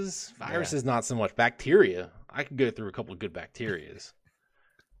viruses? Viruses, not so much. Bacteria. I could go through a couple of good bacterias.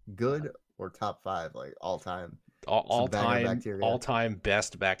 Good or top 5, like all time? All time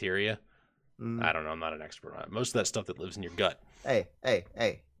best bacteria. I don't know. I'm not an expert on it. Most of that stuff that lives in your gut. Hey.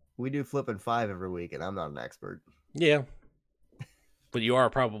 We do Flippin' 5 every week, and I'm not an expert. Yeah. But you are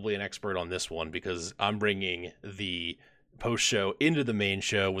probably an expert on this one, because I'm bringing the post show into the main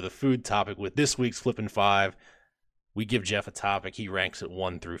show with a food topic with this week's Flippin' 5. We give Jeff a topic. He ranks it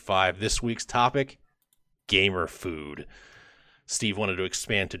 1 through 5. This week's topic, gamer food. Steve wanted to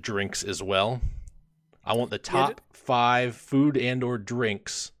expand to drinks as well. I want the top 5 food and or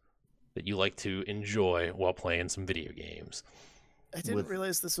drinks that you like to enjoy while playing some video games. I didn't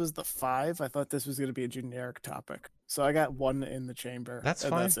realize this was the 5. I thought this was going to be a generic topic. So I got 1 in the chamber. That's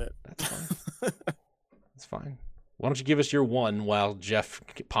fine. That's it. That's fine. That's fine. Why don't you give us your 1 while Jeff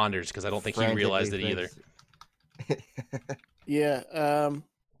ponders, because I don't think he realized it either. Yeah.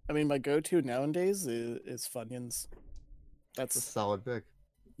 I mean, my go-to nowadays is Funyuns. That's a solid pick.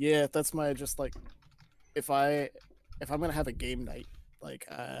 Yeah, that's my just like if I'm gonna have a game night, like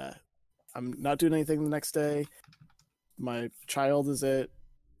I'm not doing anything the next day. My child is at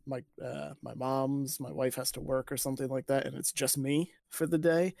my mom's. My wife has to work or something like that, and it's just me for the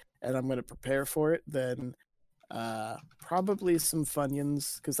day, and I'm gonna prepare for it. Then probably some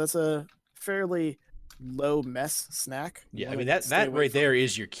Funyuns, because that's a fairly low mess snack. Yeah, I mean that right there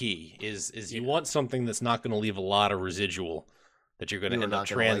is your key. Is you want something that's not going to leave a lot of residual that you're going to end up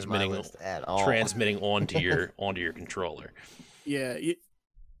transmitting onto your controller. Yeah,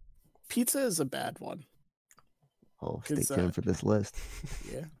 pizza is a bad one. Oh, stay tuned for this list.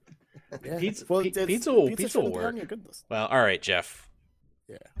 Yeah, Yeah. Pizza, Well, pizza will shouldn't will be on work. your good list. Well, all right, Jeff.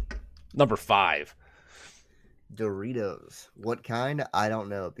 Yeah. Number 5. Doritos. What kind? I don't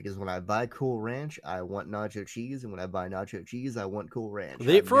know, because when I buy Cool Ranch, I want nacho cheese, and when I buy nacho cheese, I want Cool Ranch.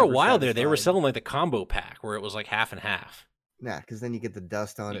 They I'm for a never while there, they were satisfied. selling like the combo pack where it was like half and half. Nah, because then you get the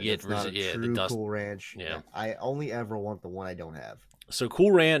dust on You it. get It's not a the true dust. Cool Ranch. Yeah. I only ever want the one I don't have. So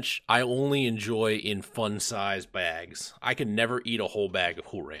Cool Ranch, I only enjoy in fun size bags. I can never eat a whole bag of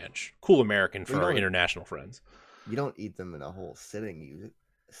Cool Ranch. Cool American for Well, you our don't- international friends. You don't eat them in a whole sitting, you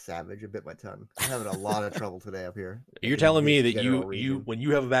savage. I bit my tongue. I'm having a lot of trouble today up here. You're in telling me this that general you region. when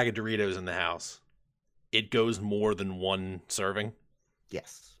you have a bag of Doritos in the house, it goes more than one serving?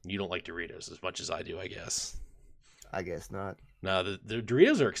 Yes, You don't like Doritos as much as I do, I guess. I guess not. No, the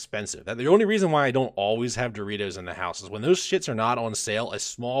Doritos are expensive. The only reason why I don't always have Doritos in the house is when those shits are not on sale. A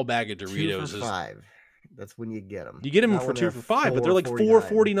small bag of Doritos 2 for is $5. That's when you get them. you get them for 2 for $5, but they're like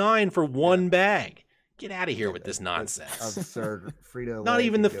 $4.49 for one bag. Get out of here with this nonsense. Absurd. Frito. Not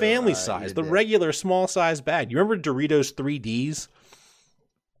even the family size, the regular small size bag. You remember Doritos 3Ds?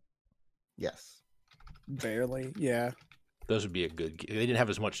 Yes. Barely. Yeah. Those would be a good. They didn't have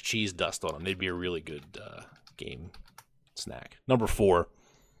as much cheese dust on them. They'd be a really good game snack. Number 4.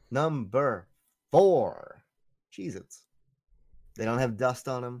 Number 4. Cheez-Its. They don't have dust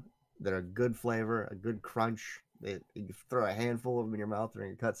on them. They're a good flavor, a good crunch. You can throw a handful of them in your mouth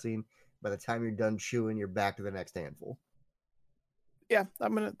during a cutscene. By the time you're done chewing, you're back to the next handful. Yeah,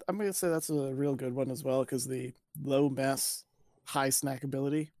 I'm gonna say that's a real good one as well, because the low mass, high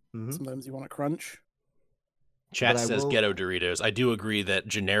snackability. Mhm. Sometimes you want to crunch. Chat But I says will- ghetto Doritos. I do agree that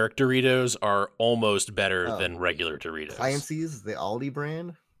generic Doritos are almost better Oh. than regular Doritos. Clancy's, the Aldi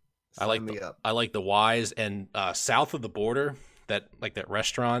brand. I like Sign me up. I like the Wise, and south of the border, that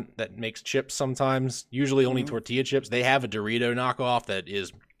restaurant that makes chips sometimes, usually only Mhm. tortilla chips. They have a Dorito knockoff that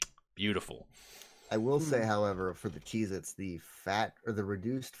is beautiful. I will say, however, for the Cheez-Its, the fat or the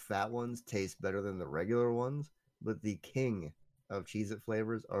reduced fat ones taste better than the regular ones, but the king of Cheez-It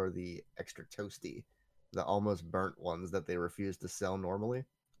flavors are the extra toasty. The almost burnt ones that they refuse to sell normally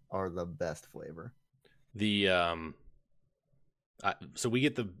are the best flavor. The so we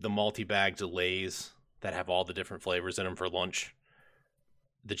get the multi-bags of Lay's that have all the different flavors in them for lunch.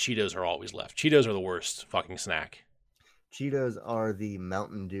 The Cheetos are always left. Cheetos are the worst fucking snack. Cheetos are the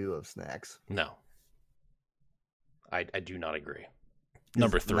Mountain Dew of snacks. No. I do not agree.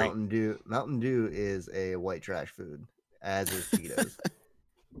 Number 3. Mountain Dew is a white trash food, as is Cheetos.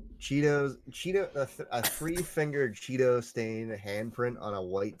 A 3-fingered Cheeto stain handprint on a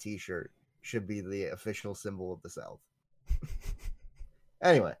white T-shirt should be the official symbol of the South.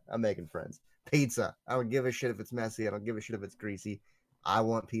 Anyway, I'm making friends. Pizza. I don't give a shit if it's messy. I don't give a shit if it's greasy. I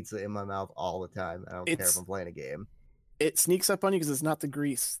want pizza in my mouth all the time. I don't care if I'm playing a game. It sneaks up on you because it's not the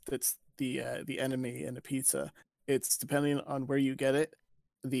grease that's the enemy in a pizza. It's depending on where you get it,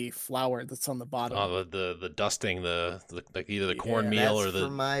 the flour that's on the bottom. Oh, the dusting, like either the Yeah, cornmeal That's or the.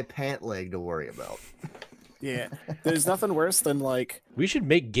 for my pant leg to worry about. Yeah, there's nothing worse than like We should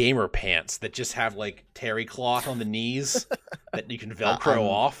make gamer pants that just have like terry cloth on the knees that you can Velcro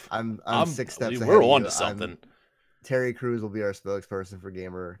off. I'm 6 steps ahead. We're of on you. to something. Terry Crews will be our spokesperson for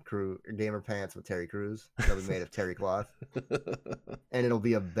gamer pants with Terry Crews. They'll be made of terry cloth, and it'll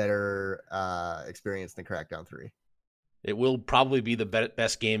be a better experience than Crackdown 3. It will probably be the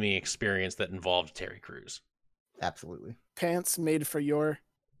best gaming experience that involved Terry Crews. Absolutely. pants made for your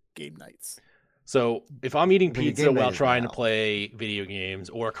game nights. So if I'm eating But your pizza game while night is trying to now. play video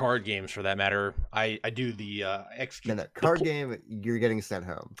games or card games for that matter, I do the execute. No, card game, you're getting sent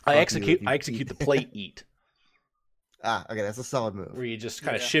home. I Fuck you execute. if you I execute the plate eat, Okay, that's a solid move. where you just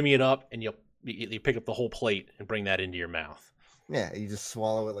kind of Yeah. shimmy it up and you pick up the whole plate and bring that into your mouth. Yeah, you just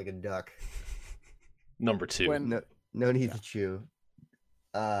swallow it like a duck. Number 2. When- No need to chew.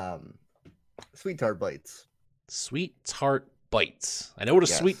 Sweet tart bites. Sweet tart bites. I know what a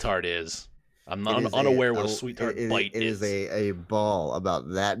Yes. sweet tart is. I'm It is unaware what a sweet tart it bite is. It is a ball about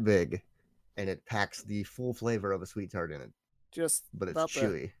that big, and it packs the full flavor of a sweet tart in it, Just but it's about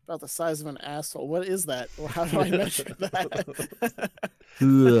chewy. the size of an asshole. What is that? Or how do I measure that?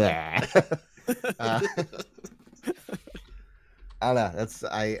 Uh,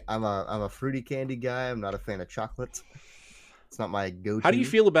 I don't know. I'm a fruity candy guy. I'm not a fan of chocolate. It's not my go-to. How do you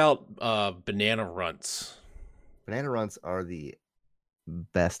feel about banana runts? Banana runts are the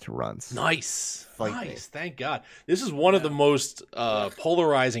best runts. Nice. Fight me. Nice. Thank God. This is one of the most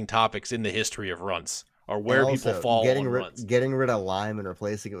polarizing topics in the history of runts, or where And people also, fall getting on rid, runts. Getting rid of lime and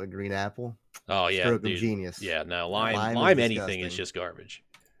replacing it with green apple. Oh yeah, Stroke dude. of genius. Yeah, no Lime lime is anything is disgusting. just garbage.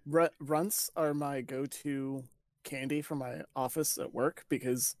 Runts are my go-to candy from my office at work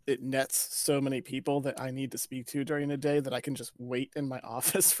because it nets so many people that I need to speak to during the day that I can just wait in my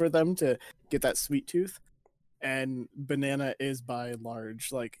office for them to get that sweet tooth. And banana is by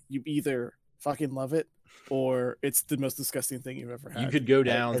large, like, you either fucking love it or it's the most disgusting thing you've ever had. You could go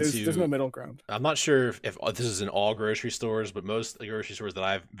down There's no middle ground. I'm not sure if this is in all grocery stores, but most grocery stores that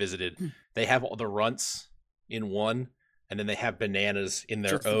I've visited, they have all the runts in one, and then they have bananas in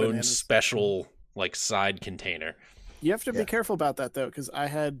their Just the own bananas. special like side container. You have to Yeah. be careful about that though, because I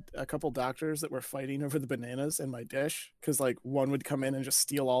had a couple doctors that were fighting over the bananas in my dish because like one would come in and just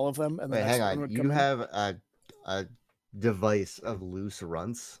steal all of them, and the Wait, next hang one on. would You come in. have a device of loose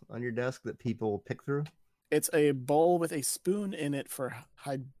runts on your desk that people pick through? It's a bowl with a spoon in it for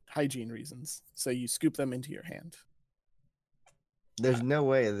hygiene reasons. So you scoop them into your hand. There's no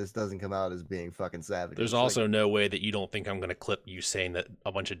way this doesn't come out as being fucking savage. There's It's like- also no way that you don't think I'm going to clip you saying that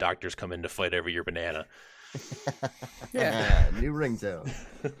a bunch of doctors come in to fight over your banana. Yeah. New ringtone.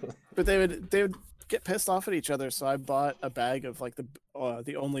 But they would get pissed off at each other. So I bought a bag of like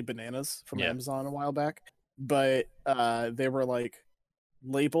the only bananas from Yeah. Amazon a while back. But they were like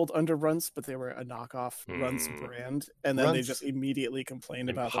labeled under Runts, but they were a knockoff Runts brand. And then they Runts- just immediately complained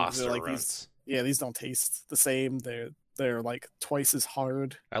about them. 'cause Imposter They're like runts. these don't taste the same. They're like twice as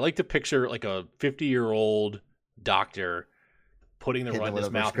hard. I like to picture like a 50-year-old doctor putting the Hitting run it in his with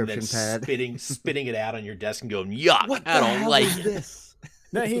a mouth and then prescription pad. spitting it out on your desk and going, yuck, What I the don't hell like is it. this?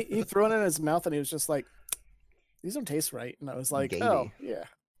 No, he threw it in his mouth and he was just like, these don't taste right. And I was like, Gamey. oh yeah,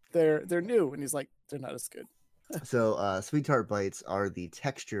 they're new. And he's like, they're not as good. So, Sweet Tart Bites are the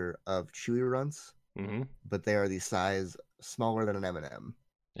texture of Chewy Runts, Hmm. but they are the size smaller than an M&M.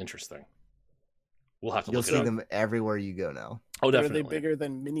 Interesting. We'll have to You'll look see it up. them everywhere you go now. Oh, Are definitely. they bigger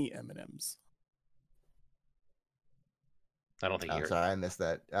than mini M&Ms? I don't think I'm you're sorry, I missed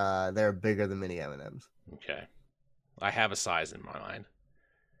that. They're bigger than mini M&Ms. okay. I have a size in my mind.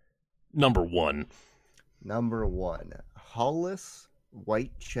 Number 1. Number 1, Hull-less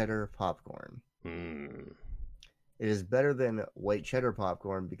white cheddar popcorn. Mm. It is better than white cheddar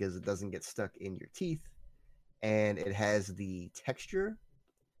popcorn because it doesn't get stuck in your teeth, and it has the texture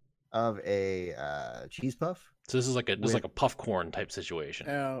of a cheese puff. So this is like a With- puff corn type situation.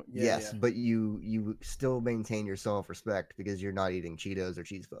 Oh yeah. Yes, yeah. but you still maintain your self-respect because you're not eating Cheetos or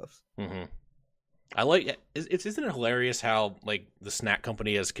cheese puffs. Hmm. I like isn't it hilarious how like the snack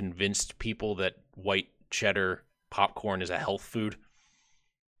company has convinced people that white cheddar popcorn is a health food?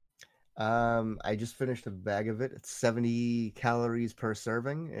 I just finished a bag of it. It's 70 calories per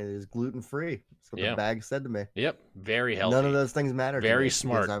serving. It is gluten-free. That's what Yeah. the bag said to me. Yep, very healthy. None of those things matter to Very me because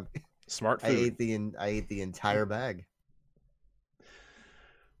smart. I Smart I food. ate the entire bag.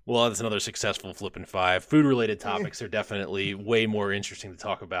 Well, that's another successful flippin' 5. Food-related topics are definitely way more interesting to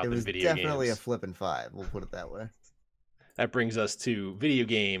talk about It than was video definitely games. a flippin' 5. We'll put it that way. That brings us to video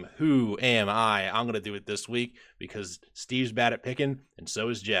game. Who am I? I'm going to do it this week because Steve's bad at picking, and so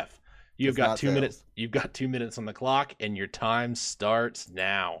is Jeff. You've It's got not 2 minutes. sales. You've got 2 minutes on the clock, and your time starts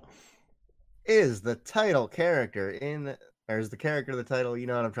now. Is the title character in, or is the character the title? You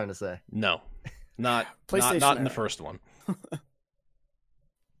know what I'm trying to say. No, not PlayStation not in the era. first one.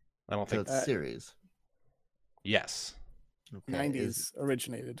 I don't So think. it's a series. Yes, Okay. 90s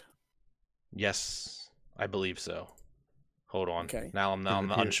originated. yes, I believe so. Hold on. Okay. Now I'm Is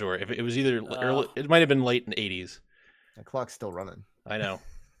it here? unsure. If it was either early, it might have been late in the 80s. The clock's still running. I know.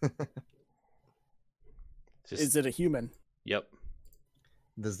 Just, Is it a human? Yep.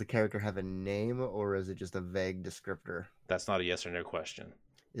 Does the character have a name or is it just a vague descriptor? That's not a yes or no question.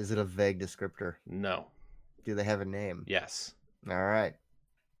 Is it a vague descriptor? No. Do they have a name? Yes. All right.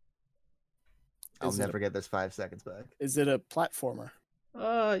 I'll Is it a- never get this 5 seconds back. Is it a platformer?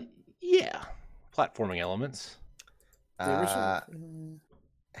 Yeah. Platforming elements. The original.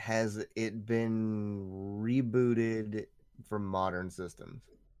 Has it been rebooted for modern systems?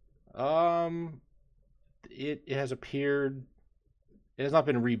 It has appeared. It has not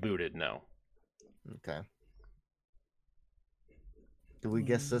been rebooted. No. Okay. Did we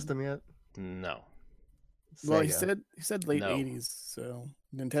guess system yet? No. Well, Sega. he said late No. 80s, so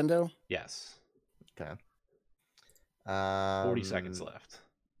Nintendo. Yes. Okay. 40 seconds left.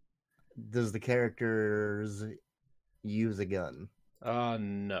 Does the characters use a gun?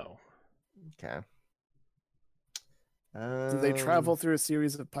 No. Okay. Do they travel through a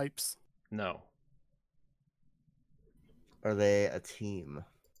series of pipes? No. Are they a team?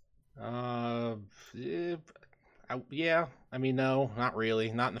 Yeah. I mean, no, not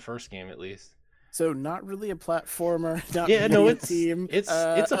really. Not in the first game, at least. So not really a platformer. Not Yeah, really no, a it's team. it's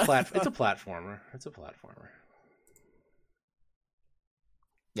a platformer. It's a platformer.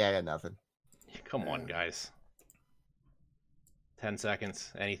 Yeah, I got nothing. Come on, guys. 10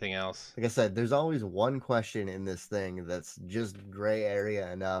 seconds. Anything else? Like I said, there's always one question in this thing that's just gray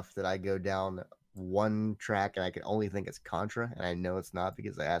area enough that I go down one track and I can only think it's Contra, and I know it's not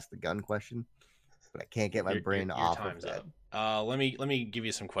because I asked the gun question, but I can't get my brain off of time's that. up. Let me give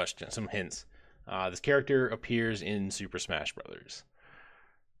you some questions, some hints. This character appears in Super Smash Brothers.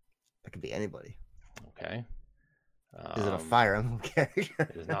 That could be anybody. Okay. Is it a Fire Emblem character?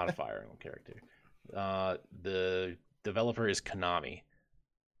 It is not a Fire Emblem character. The developer is Konami.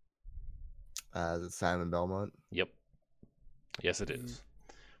 Is it Simon Belmont? Yep. Yes, it is.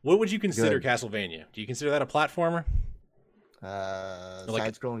 What would you consider Castlevania? Do you consider that a platformer?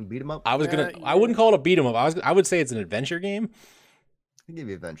 Side-scrolling beat 'em up. I wouldn't call it a beat 'em up. I would say it's an adventure game. I'll give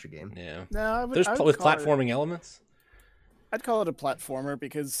you adventure game. Yeah. No, There's with platforming elements. I'd call it a platformer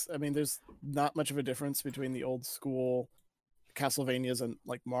because I mean, there's not much of a difference between the old school Castlevanias and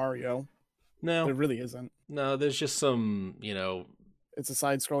like Mario. No, There really isn't. no. There's just some, It's a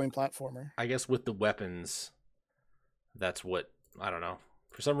side-scrolling platformer. I guess with the weapons, that's what, I don't know.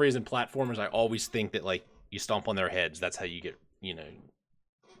 For some reason, platformers, I always think that like you stomp on their heads. That's how you get, you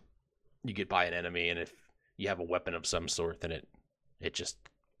get by an enemy, and if you have a weapon of some sort, then it just,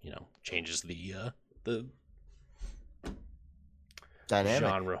 changes the Dynamic.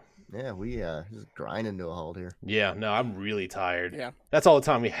 genre. Yeah, we just grinding to a halt here. Yeah, no, I'm really tired. Yeah. That's all the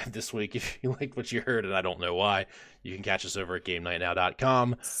time we have this week. If you liked what you heard, and I don't know why, you can catch us over at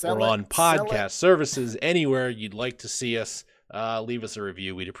GameNightNow.com. We're on podcast services anywhere you'd like to see us. Leave us a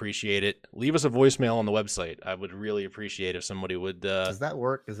review. We'd appreciate it. Leave us a voicemail on the website. I would really appreciate if somebody would. Does that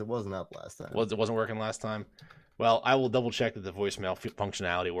work? Because it wasn't up last time. Well, it wasn't working last time. Well, I will double check that the voicemail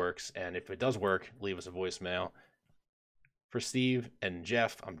functionality works, and if it does work, leave us a voicemail. For Steve and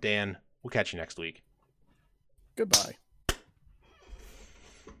Jeff, I'm Dan. We'll catch you next week. Goodbye.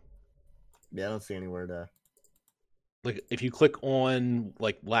 Yeah, I don't see anywhere to. Like, if you click on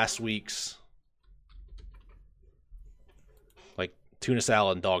like last week's, like tuna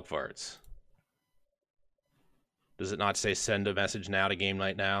salad and dog farts, does it not say send a message now to Game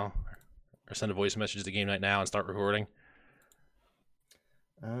Night Now, or send a voice message to Game Night Now and start recording?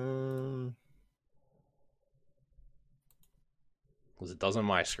 Because it does on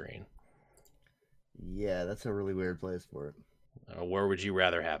my screen. Yeah, that's a really weird place for it. Where would you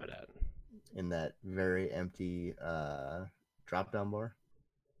rather have it at? In that very empty drop-down bar.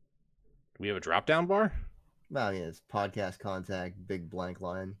 Do we have a drop-down bar? Well, I mean, it's podcast contact, big blank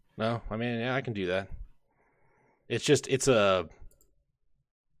line. No, I mean, yeah, I can do that. It's just it's a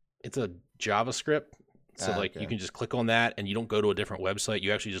JavaScript, so like okay. you can just click on that, and you don't go to a different website.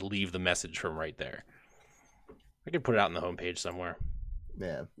 You actually just leave the message from right there. I could put it out on the homepage somewhere.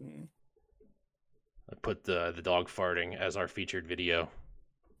 Yeah. I put the dog farting as our featured video.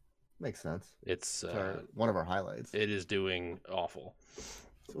 Makes sense. It's one of our highlights. It is doing awful.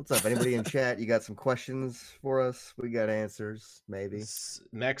 So what's up? Anybody in chat? You got some questions for us? We got answers, maybe.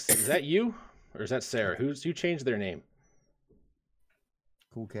 Mex, is that you or is that Sarah? Who changed their name?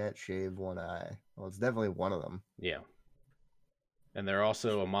 Cool Cat shaved one eye. Well, it's definitely one of them. Yeah. And they're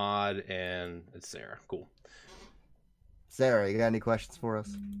also Ahmad and it's Sarah. Cool. Sarah, you got any questions for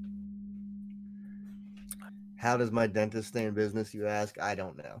us? How does my dentist stay in business, you ask? I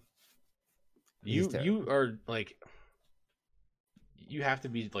don't know. You are like, you have to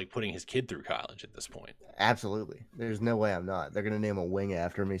be like putting his kid through college at this point. Absolutely. There's no way I'm not. They're going to name a wing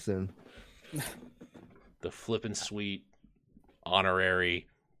after me soon. The flippin' sweet honorary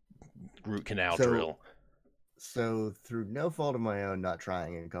root canal drill. So through no fault of my own, not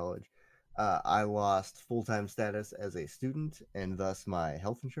trying in college, I lost full-time status as a student and thus my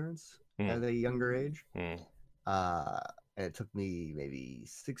health insurance at a younger age. And it took me maybe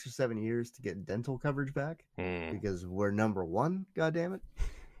 6 or 7 years to get dental coverage back because we're number one, goddammit.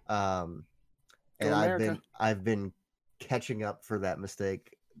 And I've been catching up for that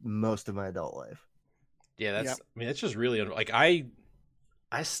mistake most of my adult life. Yeah, I mean, that's just really like I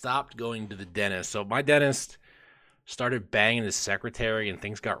stopped going to the dentist. So my dentist started banging his secretary, and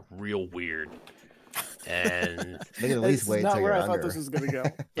things got real weird. And they can at least wait not till where you're I thought under. this was going to go.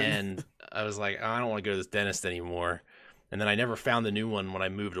 And I was like, I don't want to go to this dentist anymore. And then I never found the new one when I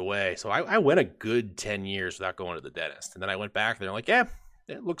moved away. So I went a good 10 years without going to the dentist. And then I went back. They're like, yeah,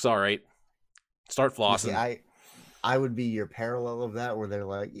 it looks all right. Start flossing. See, I would be your parallel of that, where they're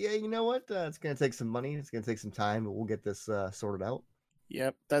like, yeah, you know what? It's going to take some money. It's going to take some time, but we'll get this sorted out.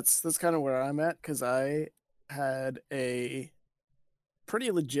 Yep, that's kind of where I'm at, because I had a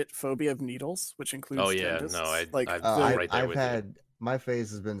pretty legit phobia of needles, which includes dentists. No, I'm right there with you. My face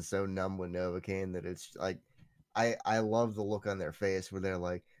has been so numb with Novocaine that it's like I love the look on their face where they're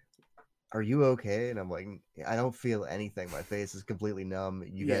like, are you okay? And I'm like, I don't feel anything. My face is completely numb.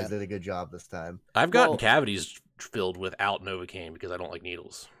 You Yeah. guys did a good job this time. I've gotten Well- cavities filled without Novocaine because I don't like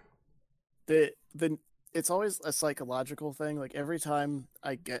needles. the it's always a psychological thing. Like every time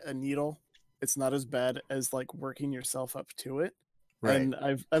I get a needle, it's not as bad as like working yourself up to it. Right. And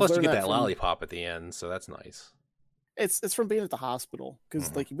I've Plus, you learned get that from, lollipop at the end, so that's nice. It's from being at the hospital because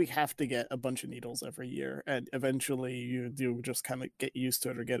Mhm. like we have to get a bunch of needles every year, and eventually you do just kind of get used to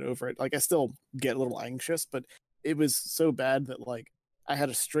it or get over it. Like I still get a little anxious, but it was so bad that like I had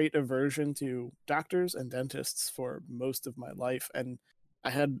a straight aversion to doctors and dentists for most of my life, and I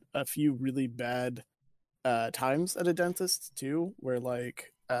had a few really bad times at a dentist too, where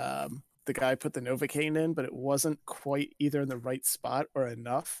like the guy put the Novocaine in, but it wasn't quite either in the right spot or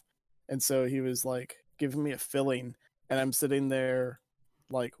enough, and so he was like giving me a filling, and I'm sitting there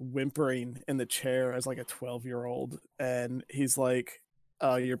like whimpering in the chair as like a 12-year-old, and he's like,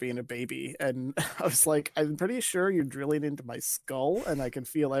 "Oh, you're being a baby," and I was like, "I'm pretty sure you're drilling into my skull, and I can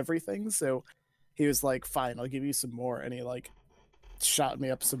feel everything." So he was like, "Fine, I'll give you some more," and he like shot me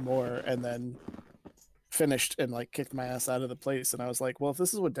up some more, and then finished and like kicked my ass out of the place. And I was like, well, if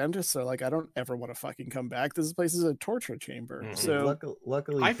this is what dentists are like, I don't ever want to fucking come back. This place is a torture chamber. Mhm. So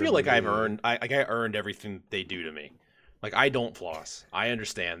Luckily, I for feel like I've me- earned. I earned everything they do to me. Like I don't floss. I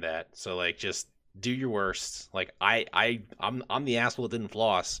understand that. So like, just do your worst. Like I'm the asshole that didn't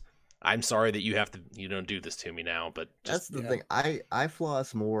floss. I'm sorry that you don't do this to me now. But That's just the yeah. thing. I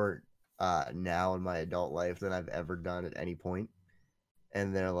floss more now in my adult life than I've ever done at any point.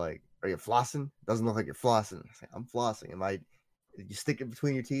 And they're like, "Are you flossing? Doesn't look like you're flossing." I say, "I'm flossing." You stick it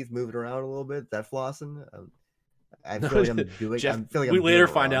between your teeth, move it around a little bit? Is that flossing? I feel like I'm doing. Jeff, I feel like we I'm later doing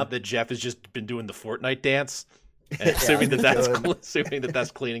it find wrong. out that Jeff has just been doing the Fortnite dance, Yeah, assuming I'm that just that's doing- assuming that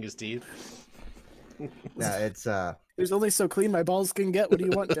that's cleaning his teeth. No, it's there's only so clean my balls can get. What do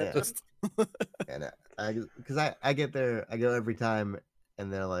you want, Yeah. dentist? and because I get there, I go every time,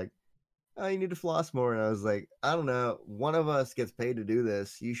 and they're like, "Oh, you need to floss more," and I was like, "I don't know. One of us gets paid to do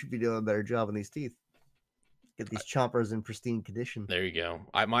this. You should be doing a better job on these teeth. Get these chompers in pristine condition." There you go.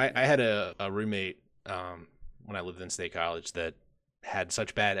 I had a roommate when I lived in State College that had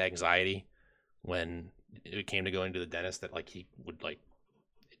such bad anxiety when it came to going to the dentist that like he would like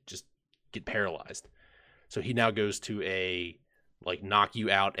just get paralyzed. So he now goes to a like knock you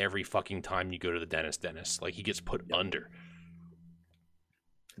out every fucking time you go to the dentist. Like he gets put under.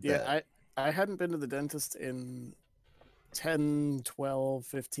 Yeah, I hadn't been to the dentist in 10, 12,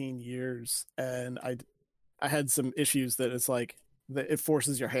 15 years, and I had some issues that it's like that it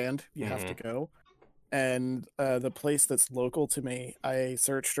forces your hand. You have to go. And the place that's local to me, I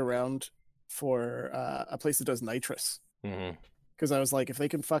searched around for a place that does nitrous. Mm-hmm. Because I was like, if they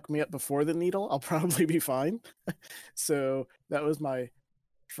can fuck me up before the needle, I'll probably be fine. So that was my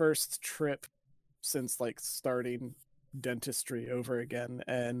first trip since like starting dentistry over again,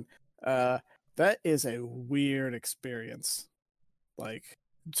 and that is a weird experience. Like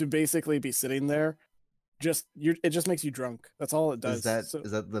to basically be sitting there, it just makes you drunk. That's all it does.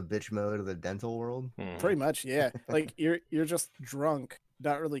 Is that the bitch mode of the dental world? Pretty much, yeah. Like you're just drunk,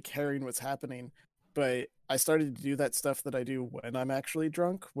 not really caring what's happening. But I started to do that stuff that I do when I'm actually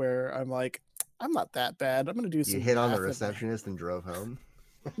drunk, where I'm like, I'm not that bad. I'm gonna do some. You hit on the math in my- receptionist and drove home.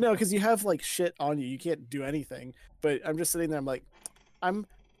 No, because you have like shit on you. You can't do anything. But I'm just sitting there. I'm like, I'm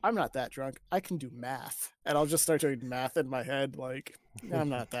not that drunk. I can do math, and I'll just start doing math in my head. Like, I'm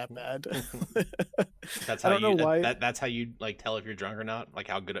not that bad. That's I how don't know why. that's how you like tell if you're drunk or not. Like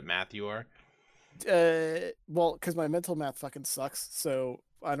how good at math you are. Well, because my mental math fucking sucks. So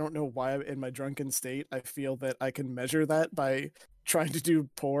I don't know why in my drunken state I feel that I can measure that by trying to do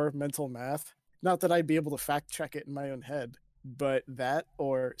poor mental math. Not that I'd be able to fact check it in my own head, but that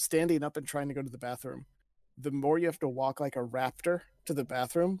or standing up and trying to go to the bathroom. The more you have to walk like a raptor to the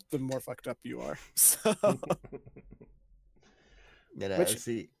bathroom, the more fucked up you are. So You know, Which-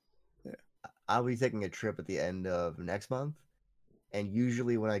 see, yeah. I'll be taking a trip at the end of next month, and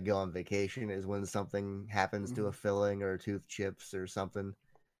usually when I go on vacation is when something happens to a filling or tooth chips or something,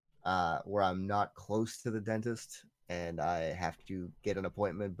 where I'm not close to the dentist and I have to get an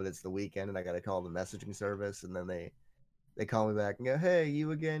appointment, but it's the weekend and I got to call the messaging service, and then they call me back and go, "Hey,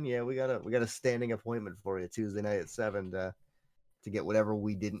 you again? Yeah, we got a standing appointment for you Tuesday night at 7 to get whatever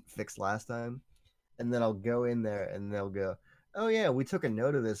we didn't fix last time." And then I'll go in there and they'll go, "Oh yeah, we took a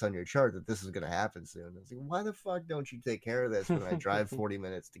note of this on your chart that this is going to happen soon." I was like, "Why the fuck don't you take care of this when I drive 40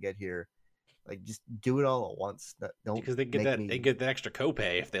 minutes to get here Like, just do it all at once. Don't Because they get make that me... they get the extra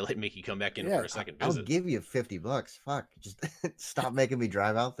copay if they make you come back in for a second I'll visit. give you $50. Fuck, just stop making me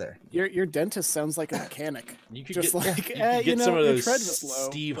drive out there. Your dentist sounds like a mechanic. You could Just get, like, you could get you some know, of your those tread was low,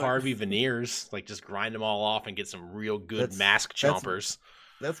 Steve but- Harvey veneers, like just grind them all off and get some real good That's- mask that's- chompers.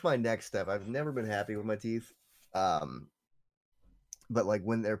 That's my next step. I've never been happy with my teeth. But like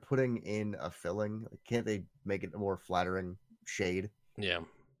when they're putting in a filling, can't they make it a more flattering shade? Yeah,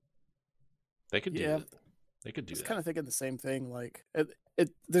 they could do Yeah. that. They could do Just that. kind of thinking the same thing. Like,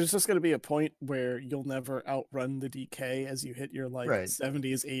 there's just going to be a point where you'll never outrun the decay as you hit your like Right.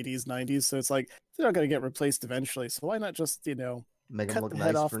 70s, 80s, 90s. So it's like they're not going to get replaced eventually. So why not just Make them cut look the nice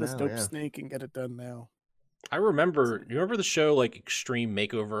head off for this now. dope Yeah. snake and get it done now? I remember. You remember the show like Extreme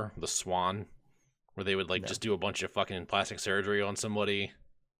Makeover, The Swan, where they would like No. just do a bunch of fucking plastic surgery on somebody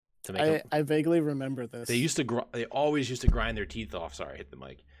to make them. I vaguely remember this. They used to. They always used to grind their teeth off. Sorry, I hit the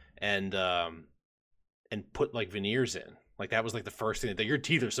mic. And put like veneers in. Like that was like the first thing. That your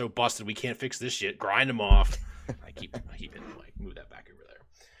teeth are so busted, we can't fix this shit. Grind them off. I keep hitting the mic. Move that back over there.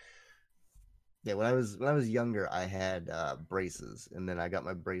 Yeah, when I was younger, I had braces, and then I got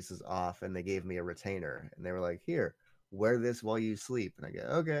my braces off, and they gave me a retainer, and they were like, "Here, wear this while you sleep." And I go,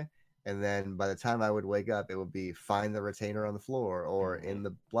 "Okay." And then by the time I would wake up, it would be find the retainer on the floor or in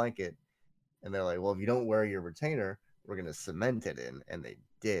the blanket, and they're like, "Well, if you don't wear your retainer, we're gonna cement it in," and they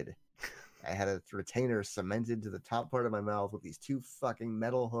did. I had a retainer cemented to the top part of my mouth with these two fucking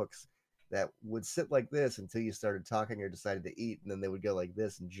metal hooks that would sit like this until you started talking or decided to eat, and then they would go like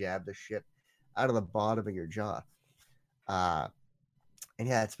this and jab the shit out of the bottom of your jaw. And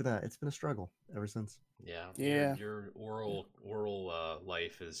yeah, it's been a struggle ever since. Yeah. Yeah. Your oral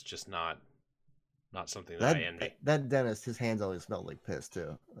life is just not something that I envy. That dentist, his hands always smelled like piss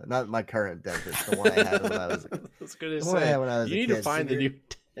too. Not my current dentist, the one I had when I was That's good to the one I say. had when I was You a need kid. to find So the new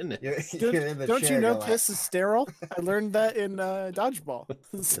dentist. you're in the Don't you chair know going, piss is sterile? I learned that in dodgeball.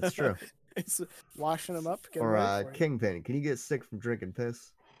 That's true. It's washing them up. getting Or ready for it. Kingpin. Can you get sick from drinking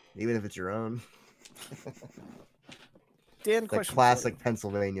piss, even if it's your own? Dan, The question classic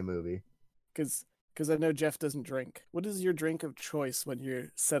Pennsylvania movie. because I know Jeff doesn't drink. What is your drink of choice when you're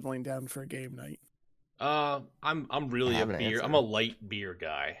settling down for a game night? I'm really I a have an beer. answer. I'm a light beer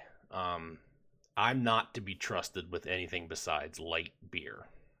guy. I'm not to be trusted with anything besides light beer.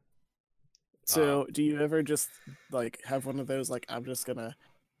 So, do you ever just like have one of those like I'm just gonna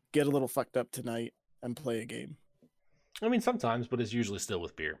get a little fucked up tonight and play a game? I mean, sometimes, but it's usually still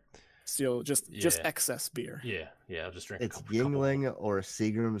with beer. Still, just Yeah. excess beer. Yeah. I'll just drink. It's a couple. Yingling or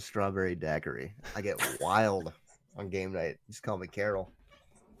Seagram Strawberry Daiquiri. I get wild on game night. Just call me Carol.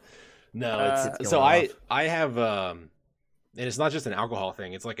 No, It's so going off. I have and it's not just an alcohol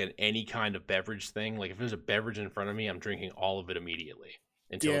thing. It's like any kind of beverage thing. Like if there's a beverage in front of me, I'm drinking all of it immediately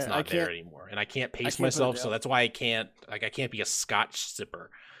until it's Yeah, I not there can't- anymore. And I can't pace can't put it myself, so down. that's why I can't be a Scotch sipper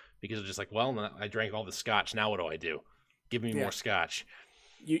because it's just like, well, I drank all the Scotch. Now what do? Give me Yeah. more Scotch.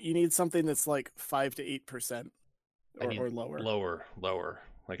 You need something that's like 5 to 8% I need or lower. Lower.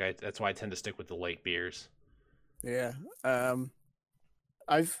 Like that's why I tend to stick with the light beers. Yeah.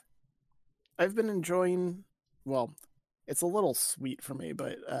 I've been enjoying. Well, it's a little sweet for me,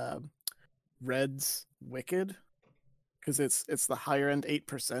 but Red's Wicked, because it's the higher end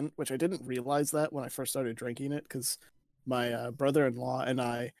 8%, which I didn't realize that when I first started drinking it, because my brother-in-law and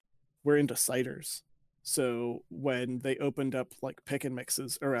I were into ciders. So when they opened up like pick and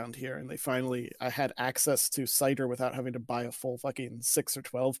mixes around here, and I had access to cider without having to buy a full fucking 6 or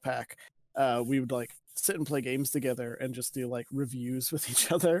 12 pack. We would like sit and play games together and just do like reviews with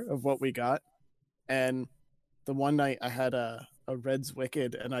each other of what we got. And the one night I had a Red's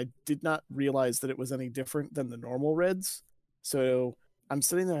Wicked, and I did not realize that it was any different than the normal Reds. So I'm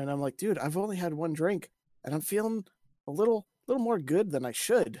sitting there and I'm like, dude, I've only had one drink and I'm feeling a little more good than I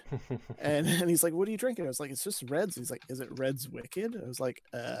should. And he's like, what are you drinking? I was like, it's just Reds. He's like, is it Red's Wicked? I was like,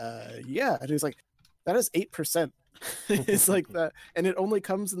 yeah. And he's like, that is 8%. It's like that. And it only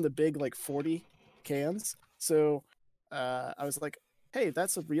comes in the big, like 40 cans. So I was like, hey,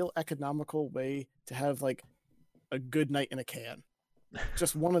 that's a real economical way to have like a good night in a can.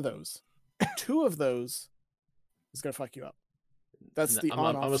 Just one of those. 2 of those is going to fuck you up. That's the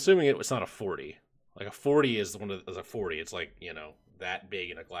I'm assuming it's not a 40. Like a 40 is a 40. It's like, that big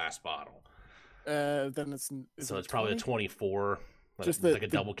in a glass bottle. Then it's So it's probably a 24, Just like a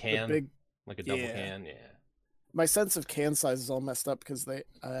double the can, big. like a double yeah. can. Yeah. My sense of can size is all messed up because I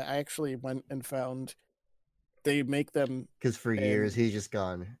actually went and found they make them. Because for years he's just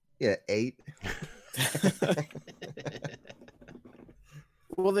gone, yeah, 8.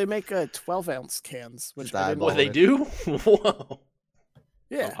 Well, they make 12-ounce cans, which Just I didn't. eyeball What they it. do? Whoa.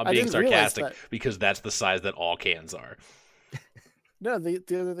 Yeah, I'm I being didn't realize sarcastic that. because that's the size that all cans are. No,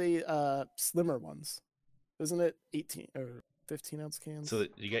 the slimmer ones. Isn't it 18 or 15-ounce cans? So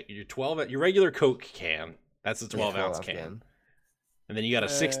that you get your 12, your regular Coke can. That's a Yeah, 12-ounce 12 can. And then you got a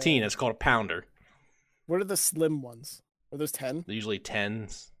 16. It's called a pounder. What are the slim ones? Are those 10? They're usually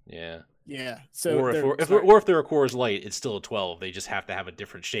 10s. Yeah. Yeah. So Or they're if sorry. they're a Coors Light, it's still a 12. They just have to have a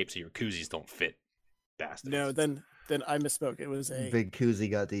different shape so your koozies don't fit. Bastards. No, then I misspoke. It was a Big Koozie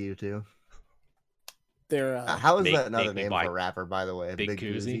got to you too. they're How is make- that not a make me name buy for a rapper, by the way? Big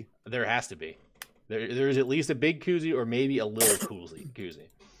koozie. There has to be. There's at least a big koozie or maybe a little koozie.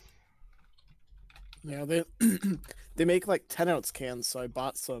 yeah, they they make like 10-ounce cans, so I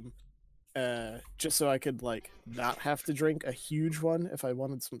bought some just so I could like not have to drink a huge one if I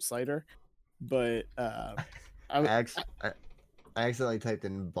wanted some cider. But I accidentally typed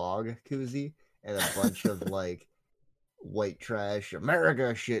in bog koozie and a bunch of like white trash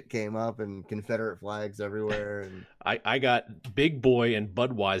America shit came up and Confederate flags everywhere. And I got Big Boy and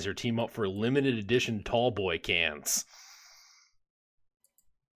Budweiser team up for limited edition Tall Boy cans.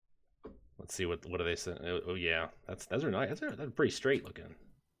 Let's see what do they say? Oh yeah, those are nice. They're pretty straight looking. I'm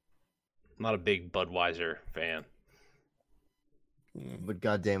not a big Budweiser fan. but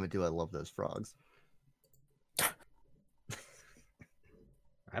god damn it, do I love those frogs.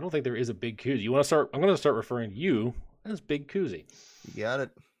 I don't think there is a big koozie. You want to start? I'm going to start referring to you as Big Koozie. You got it.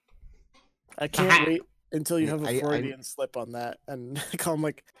 I can't wait until you have a I- Freudian slip on that and call him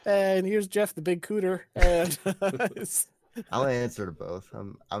like, and here's Jeff the big cooter. And I'll answer to both.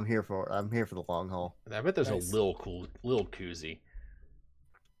 I'm here for the long haul. I bet there's Nice. a little koozie.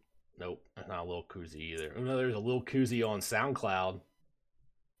 Nope, not a little koozie either. Oh no, there's a little koozie on SoundCloud.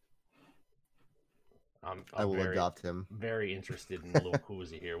 I will adopt him. Very interested in little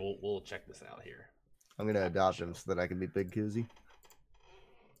koozie here. We'll check this out here. I'm gonna adopt him so that I can be Big Koozie.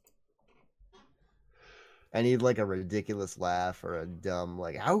 I need like a ridiculous laugh or a dumb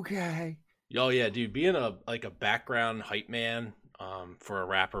like okay. Oh yeah, dude, being a background hype man for a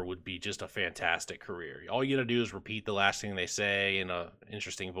rapper would be just a fantastic career. All you gotta do is repeat the last thing they say in a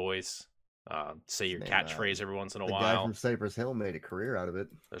interesting voice. Say your Name, catchphrase every once in a The guy while. from Cypress Hill made a career out of it.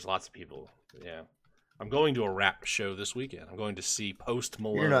 There's lots of people. Yeah, I'm going to a rap show this weekend. I'm going to see Post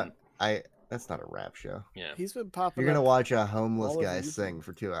Malone. You're not. That's not a rap show. Yeah, he's been popping. You're gonna up watch a homeless all over guy YouTube. sing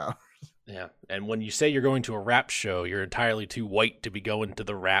for 2 hours. yeah. And when you say you're going to a rap show, you're entirely too white to be going to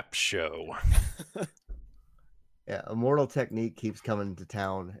the rap show. Yeah, Immortal Technique keeps coming to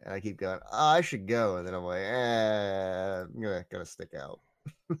town, and I keep going. Oh, I should go, and then I'm like, I'm gonna stick out.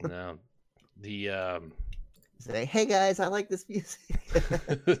 No, the Say, hey guys, I like this music.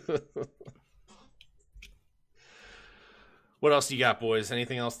 What else you got, boys?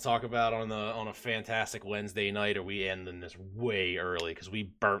 Anything else to talk about on a fantastic Wednesday night? Or we ending this way early because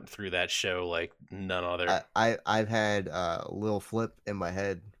we burnt through that show like none other. I've had Lil Flip in my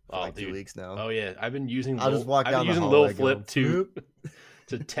head for Oh, like 2 dude. weeks now. Oh yeah, I've been using I'll just walk down the Lil hallway Flip going,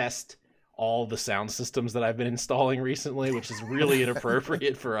 to test all the sound systems that I've been installing recently, which is really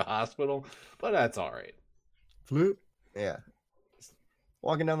inappropriate for a hospital, but that's all right. Floop. Yeah.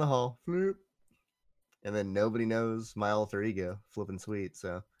 Walking down the hall. Floop. And then nobody knows my alter ego, Flippin' Sweet,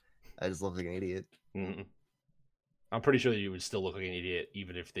 so I just look like an idiot. Mm-mm. I'm pretty sure that you would still look like an idiot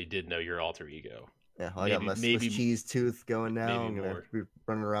even if they did know your alter ego. Yeah, I got my Swiss maybe- cheese tooth going now. maybe I'm gonna more. be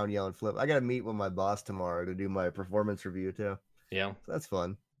running around yelling Flip. I gotta meet with my boss tomorrow to do my performance review too. Yeah, So that's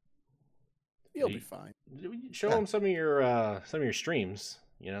fun. You'll You- be fine. show Yeah. him some of your streams,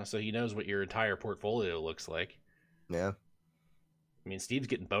 so he knows what your entire portfolio looks like. Yeah, I mean, Steve's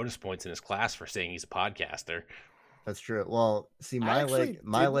getting bonus points in his class for saying he's a podcaster. that's true. Well, see, I actually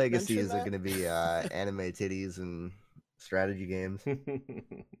my didn't legacy mention isn't that. gonna be anime titties and strategy games.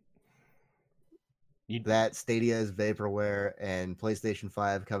 That Stadia is vaporware and PlayStation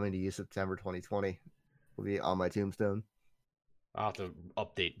 5 coming to you September 2020 will be on my tombstone. I'll have to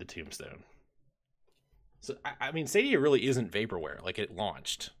update the tombstone. So I mean, Stadia really isn't vaporware. Like it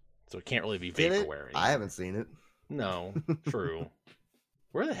launched, so it can't really be Did it? vaporware. I haven't seen it. No, true.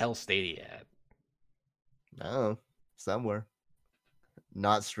 Where the hell's Stadia at? I don't know. Somewhere.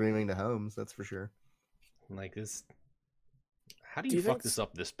 Not streaming to homes, that's for sure. Like this. How do Do you you fuck think this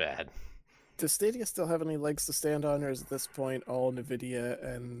up this bad? Does Stadia still have any legs to stand on, or is at this point all Nvidia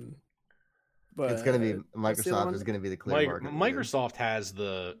and? But It's gonna be what's the other Microsoft one? is gonna be the clear market leader. Microsoft has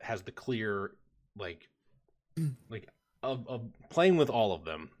the clear like of playing with all of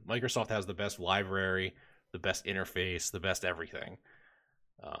them. Microsoft has the best library, the best interface, the best everything.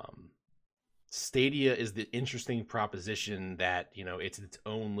 Stadia is the interesting proposition that it's its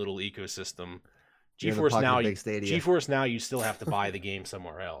own little ecosystem, You're in the GeForce pocket Now, of Big Stadia. GeForce Now, you still have to buy the game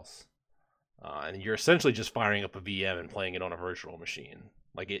somewhere else, and you're essentially just firing up a VM and playing it on a virtual machine.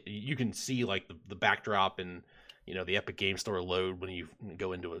 Like you can see like the backdrop and the Epic Game Store load when you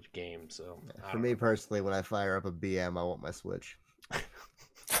go into a game. So For me personally, when I fire up a BM, I want my Switch.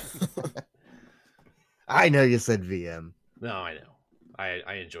 I know you said VM. No, I know.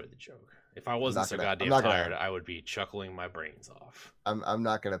 I enjoyed the joke. If I wasn't not so gonna- I'm goddamn not gonna- tired, I would be chuckling my brains off. I'm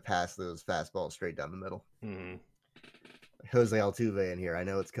not gonna pass those fastballs straight down the middle. Hmm. Jose Altuve in here. I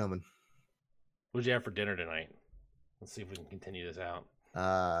know it's coming. What'd you have for dinner tonight? Let's see if we can continue this out.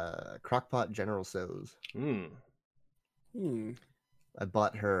 Crockpot General So's. Hmm. I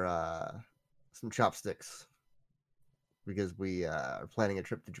bought her some chopsticks because we are planning a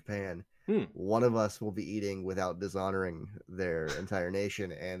trip to Japan. One of us will be eating without dishonoring their entire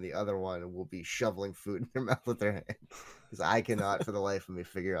nation, and the other one will be shoveling food in their mouth with their hand. Because I cannot, for the life of me,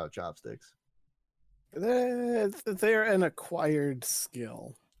 figure out chopsticks. They're an acquired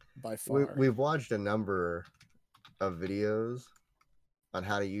skill by far. We've watched a number of videos on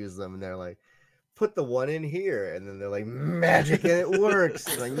how to use them, and they're like, put the one in here, and then they're like, magic, and it works.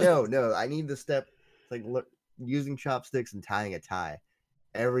 It's like, no, I need the step, like, look, using chopsticks and tying a tie.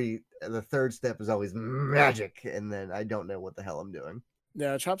 The third step is always magic, and then I don't know what the hell I'm doing.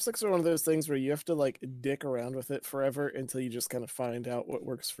 Yeah, chopsticks are one of those things where you have to like dick around with it forever until you just kind of find out what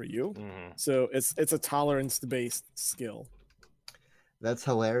works for you. Mm-hmm. So it's a tolerance-based skill. That's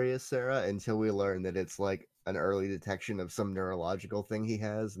hilarious, Sarah, until we learn that it's like an early detection of some neurological thing he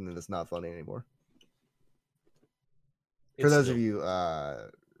has, and then it's not funny anymore. For those of you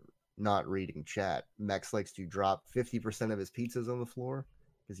not reading chat, Mex likes to drop 50% of his pizzas on the floor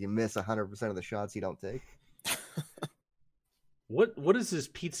because you miss 100% of the shots you don't take. What is his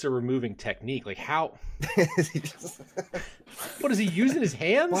pizza removing technique? Like how? What is he using his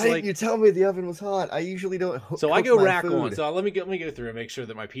hands? Why didn't you tell me the oven was hot? I usually don't. So I cook go my rack food. on. So let me go through and make sure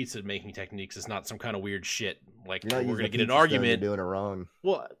that my pizza making techniques is not some kind of weird shit. Like You're not we're using gonna a get an pizza stone, you're argument. doing it wrong.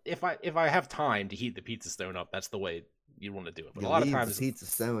 Well, if I have time to heat the pizza stone up, that's the way you want to do it. But You a lot of leave times, the pizza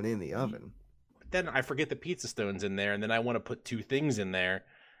stone in the oven. then I forget the pizza stone's in there, and then I want to put two things in there,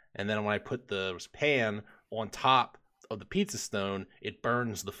 and then when I put the pan on top of the pizza stone, it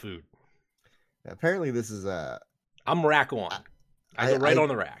burns the food. Apparently, this is I'm rack on. I go right on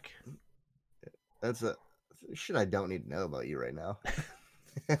the rack. that's a shit I don't need to know about you right now.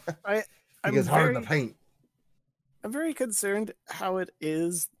 I'm Because hard in very, the paint. I'm very concerned how it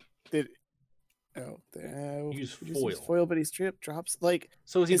is that. Use Use foil. foil, but he drops like.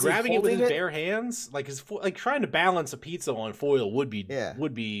 So is he Is he grabbing it with his holding it? bare hands? Like like trying to balance a pizza on foil would be Yeah.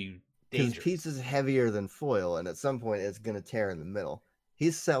 Because Because pizza's heavier than foil, and at some point it's gonna tear in the middle.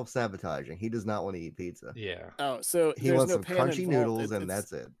 He's self-sabotaging. He does not want to eat pizza. Yeah. Oh, so He there's wants no some pan crunchy involved. noodles, and It's-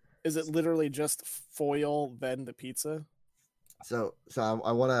 that's it. Is it literally just foil then the pizza? So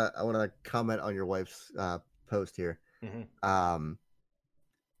I wanna comment on your wife's post here. Mhm.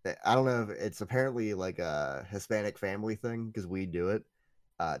 I don't know if it's apparently like a Hispanic family thing because we do it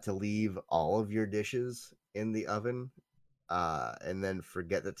to leave all of your dishes in the oven and then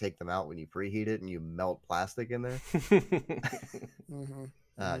forget to take them out when you preheat it and you melt plastic in there Mm-hmm.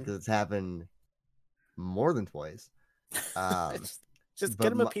 because it's happened more than twice. Just but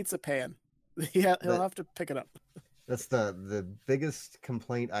get him a my- pizza pan. Yeah, he'll But- have to pick it up. That's the biggest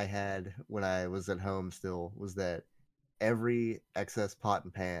complaint I had when I was at home still was that every excess pot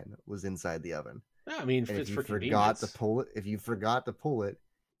and pan was inside the oven. I mean, And it's if for you forgot convenience. to pull it,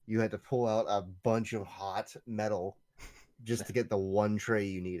 you had to pull out a bunch of hot metal just to get the one tray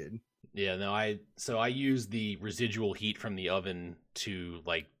you needed. Yeah, no, I use the residual heat from the oven to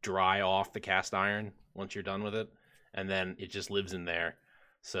like dry off the cast iron once you're done with it, and then it just lives in there.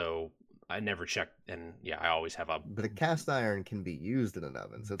 So I never check, and yeah, I always have a But a cast iron can be used in an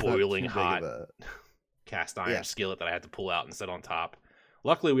oven, so it's Boiling not too hot. big of a... cast iron Yeah. skillet that I had to pull out and set on top.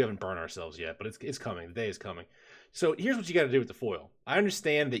 Luckily, we haven't burned ourselves yet, but it's coming. The day is coming. So here's what you got to do with the foil. I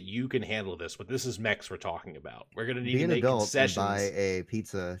understand that you can handle this, but this is Mex we're talking about. We're gonna need Be to an make adult and concessions. buy a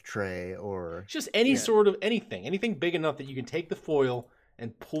pizza tray or Just any Yeah. sort of anything big enough that you can take the foil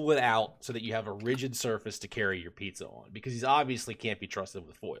and pull it out so that you have a rigid surface to carry your pizza on, because he's obviously can't be trusted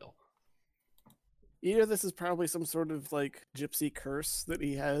with foil. Either this is probably some sort of like gypsy curse that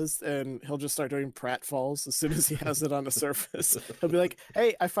he has, and he'll just start doing pratfalls as soon as he has it on the surface. He'll be like,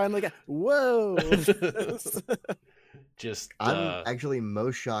 "Hey, I finally got whoa!" Just I'm actually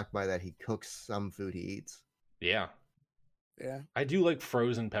most shocked by that he cooks some food he eats. yeah, Yeah, I do like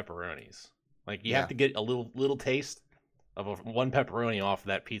frozen pepperonis. Like you Yeah. have to get a little taste of one pepperoni off of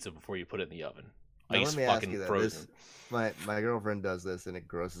that pizza before you put it in the oven. Now, Ice let me ask fucking you that. frozen. My girlfriend does this and it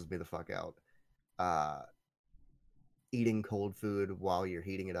grosses me the fuck out. eating cold food while you're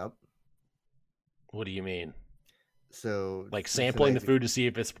heating it up. What do you mean? So Like sampling the food to see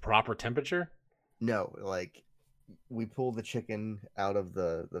if it's proper temperature? No, like we pull the chicken out of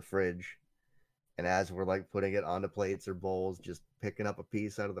the fridge, and as we're like putting it onto plates or bowls, just picking up a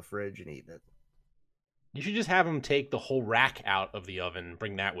piece out of the fridge and eating it. You should just have him take the whole rack out of the oven and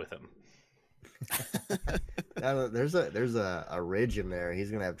bring that with him. There's a ridge in there.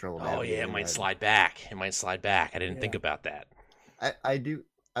 He's gonna have trouble. Oh yeah, it might slide back. It might slide back. I didn't think about that.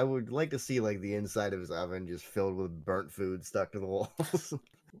 I would like to see like the inside of his oven just filled with burnt food stuck to the walls.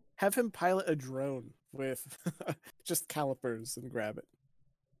 Have him pilot a drone with just calipers and grab it.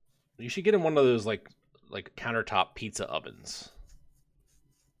 You should get him one of those like countertop pizza ovens.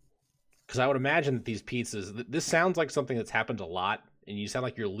 Because I would imagine that these pizzas, this sounds like something that's happened a lot, and you sound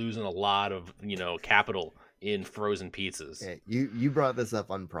like you're losing a lot of capital in frozen pizzas. Yeah, you brought this up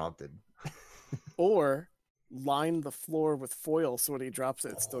unprompted. Or line the floor with foil so when he drops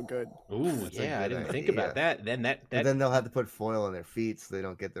it, it's still good. Ooh, yeah, I didn't think about that. Then then they'll have to put foil on their feet so they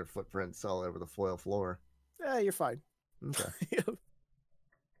don't get their footprints all over the foil floor. Yeah, you're fine. Okay.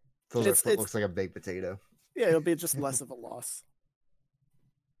 So their foot looks like a baked potato. Yeah, it'll be just less of a loss.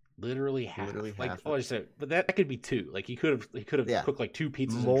 Literally half. I said, but that could be two. Like he could have cooked like 2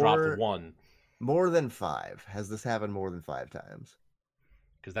 pizzas and dropped one. More than 5. Has this happened more than 5 times?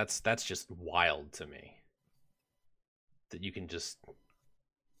 Because that's just wild to me. That you can just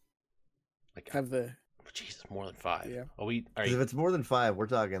like have the Jesus, more than 5. Yeah. If it's more than 5, we're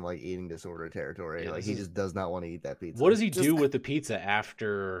talking like eating disorder territory. Yeah, like he just does not want to eat that pizza. What does he do with the pizza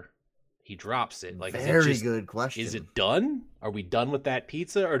after he drops it? Like, very good question. Is it done? Are we done with that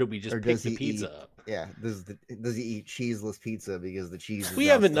pizza, or do we just pick the pizza up? Yeah. Does he eat cheeseless pizza because the cheese? We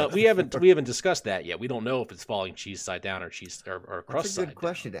haven't discussed that yet. We don't know if it's falling cheese side down or crust side down. That's a good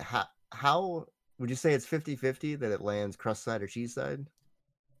question. How would you say it's 50-50 that it lands crust side or cheese side?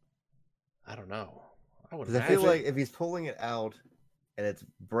 I don't know. Because I feel like if he's pulling it out and it's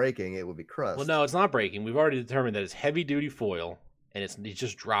breaking, it would be crust. Well, no, it's not breaking. We've already determined that it's heavy duty foil, and he's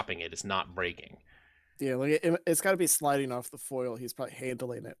just dropping it. It's not breaking. Yeah, like it's got to be sliding off the foil. He's probably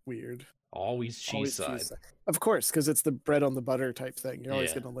handling it weird. Always cheese side. Of course, because it's the bread on the butter type thing. You're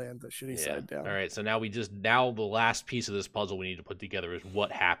always going to land the shitty side down. All right, so now the last piece of this puzzle we need to put together is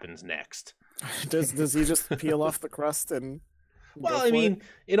what happens next. Does he just peel off the crust and? Well, I mean,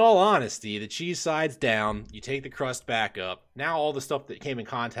 in all honesty, the cheese side's down. You take the crust back up. Now all the stuff that came in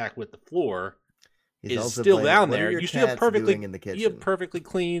contact with the floor is still down there. You still have perfectly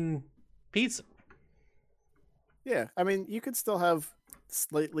clean pizza. Yeah, I mean, you could still have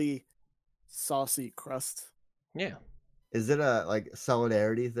slightly saucy crust. Yeah. Is it a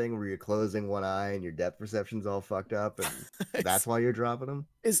solidarity thing where you're closing one eye and your depth perception's all fucked up and that's why you're dropping them?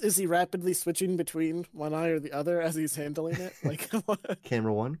 Is he rapidly switching between one eye or the other as he's handling it? Like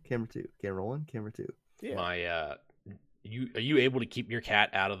camera 1, camera 2, camera 1, camera 2. Yeah. Are you able to keep your cat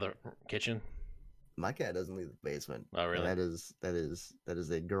out of the kitchen? My cat doesn't leave the basement. Oh, really? And that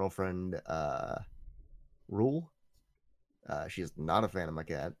is a girlfriend rule. She is not a fan of my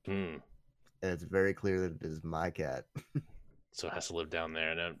cat. And it's very clear that it is my cat. So it has to live down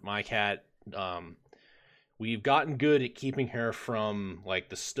there. And my cat, we've gotten good at keeping her from like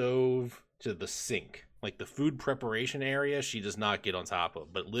the stove to the sink. Like the food preparation area, she does not get on top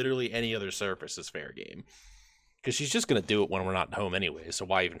of. But literally any other surface is fair game. Because she's just going to do it when we're not home anyway. So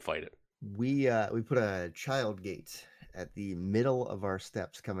why even fight it? We put a child gate at the middle of our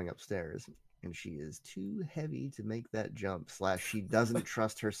steps coming upstairs. And she is too heavy to make that jump. / she doesn't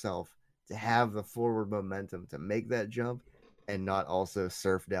trust herself to have the forward momentum to make that jump and not also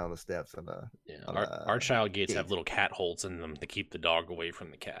surf down the steps on our child gates have little cat holes in them to keep the dog away from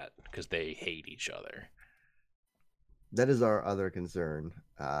the cat because they hate each other. That is our other concern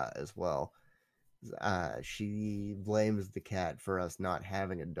as well. She blames the cat for us not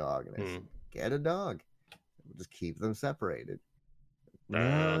having a dog, and I said, get a dog. We'll just keep them separated.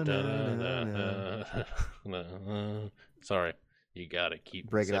 Sorry. You gotta keep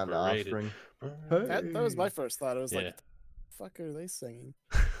breaking out the offspring. That was my first thought. I was like, what the fuck are they singing?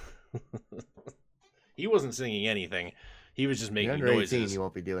 He wasn't singing anything. He was just making noises. 18, you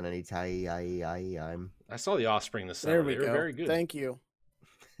won't be doing any I'm. I saw the offspring this summer. There we go. Were very good. Thank you.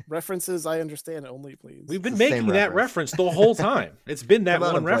 References I understand only, please. We've been making that reference the whole time. It's been that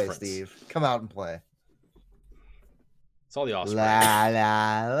one reference. Play, Steve. Come out and play. It's all the offspring. La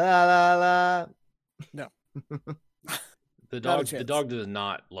la la la la. No. The dog does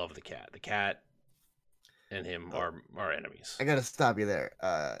not love the cat. The cat and him are enemies. I gotta stop you there.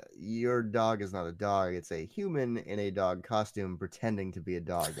 Your dog is not a dog. It's a human in a dog costume pretending to be a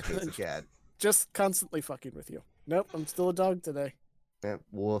dog that hates a cat. just constantly fucking with you. Nope, I'm still a dog today. Yeah,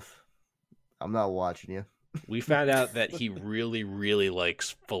 woof. I'm not watching you. We found out that he really, really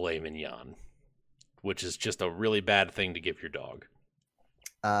likes filet mignon, which is just a really bad thing to give your dog.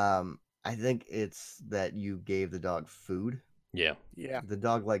 I think it's that you gave the dog food. Yeah. Yeah. The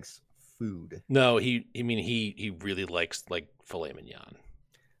dog likes food. No, he really likes like filet mignon.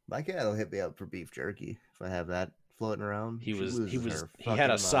 My cat will hit me up for beef jerky if I have that floating around. He She was loses her he fucking had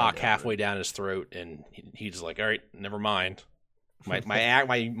a mind sock over halfway it. down his throat, and he's like, all right, never mind.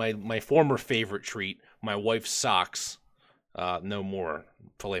 My former favorite treat, my wife's socks. No more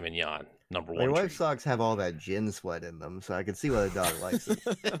filet mignon. Number My one. wife's socks have all that gin sweat in them, so I can see why the dog likes it.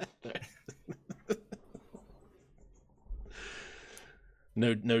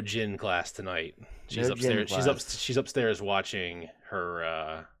 No gin class tonight. She's No gin upstairs. class. She's upstairs watching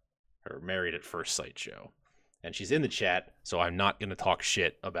her Married at First Sight show, and she's in the chat. So I'm not going to talk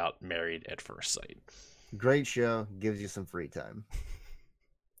shit about Married at First Sight. Great show, gives you some free time.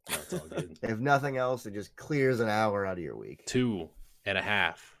 No, it's all good. If nothing else, it just clears an hour out of your week. 2.5.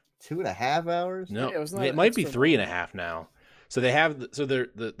 2.5 hours? No, Yeah, it was not it might be extra 3.5 now. So they have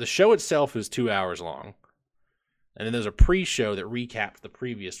the show itself is 2 hours long, and then there's a pre-show that recaps the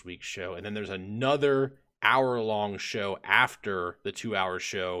previous week's show, and then there's another hour-long show after the 2-hour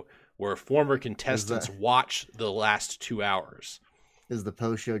show where former contestants watch the last 2 hours. Is the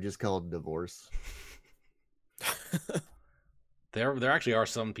post show just called Divorce? There actually are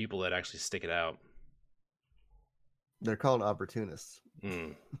some people that actually stick it out. They're called opportunists.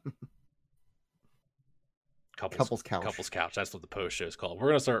 Mm. Couples Couch. Couples Couch. That's what the post show is called. We're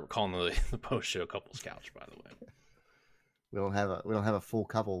gonna start calling the post show Couples Couch. By the way, We don't have a full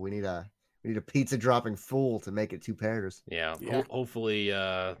couple. We need a pizza dropping fool to make it 2 pairs. yeah. Yeah. Hopefully,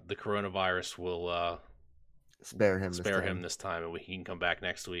 the coronavirus will Spare him. this time, and he can come back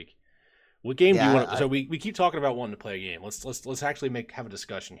next week. What game do you want? So we keep talking about wanting to play a game. Let's actually have a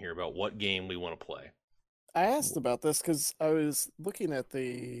discussion here about what game we want to play. I asked about this because I was looking at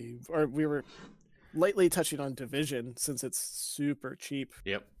we were lightly touching on Division since it's super cheap.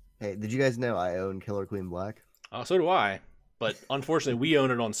 Yep. Hey, did you guys know I own Killer Queen Black? So do I. But unfortunately, we own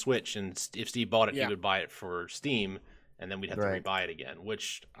it on Switch, and if Steve bought it, Yeah. he would buy it for Steam, and then we'd have Right. to rebuy it again,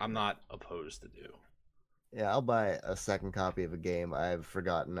 which I'm not opposed to do. Yeah, I'll buy a second copy of a game I've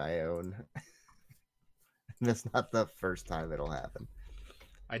forgotten I own. That's not the first time it'll happen.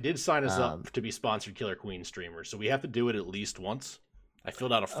 I did sign us up to be sponsored Killer Queen streamers, so we have to do it at least once. I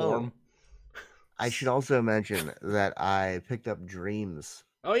filled out a form. I should also mention that I picked up Dreams.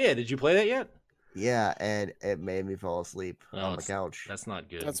 Oh yeah, did you play that yet? Yeah, and it made me fall asleep Oh, on the couch. That's not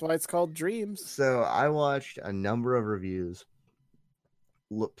good. That's why it's called Dreams. So I watched a number of reviews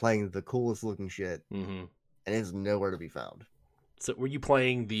playing the coolest looking shit, Mm-hmm. and it's nowhere to be found. So were you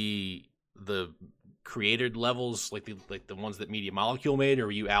playing the created levels, like the ones that Media Molecule made, or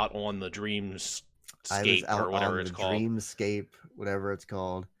were you out on the Dreams I was Scape out or whatever on it's the called? Dreamscape, whatever it's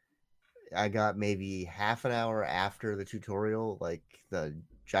called. I got maybe half an hour after the tutorial, like the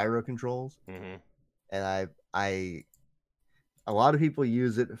gyro controls, Mm-hmm. and I a lot of people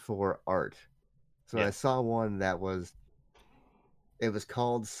use it for art. So Yeah. I saw one that was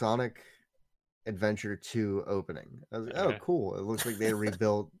called Sonic Adventure 2 opening. I was like, Okay. oh cool. It looks like they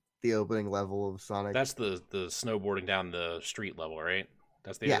rebuilt the opening level of Sonic. That's the snowboarding down the street level, right?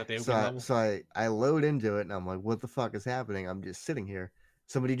 That's the yeah. opening So level. I load into it and I'm like, what the fuck is happening? I'm just sitting here.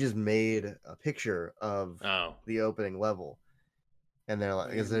 Somebody just made a picture of Oh, the opening level. And they're like,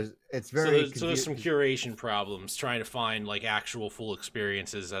 because it's so very there's some curation problems trying to find like actual full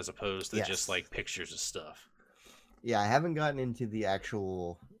experiences as opposed to just Yes. like pictures of stuff. Yeah, I haven't gotten into the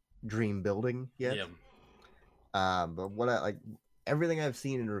actual dream building yet. Yeah. But what I like, everything I've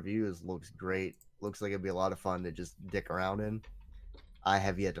seen in reviews looks great. Looks like it'd be a lot of fun to just dick around in. I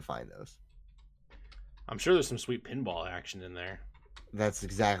have yet to find those. I'm sure there's some sweet pinball action in there. That's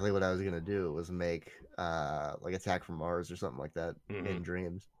exactly what I was gonna do. Was make like Attack from Mars or something like that in Mhm.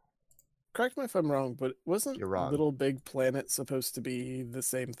 Dreams. Correct me if I'm wrong, but wasn't You're wrong. Little Big Planet supposed to be the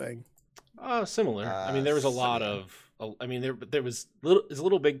same thing? Similar. I mean, there was a lot of. I mean, there was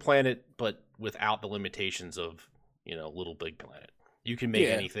Little Big Planet, but without the limitations of Little Big Planet. You can make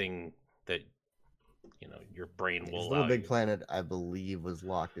Yeah. anything that your brain will. Little allow Big you. Planet, I believe, was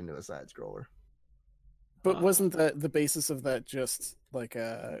locked into a side scroller. But Ah. wasn't that the basis of that just like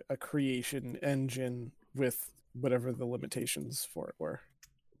a creation engine with whatever the limitations for it were?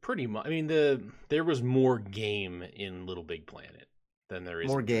 Pretty much. I mean, there was more game in Little Big Planet than there is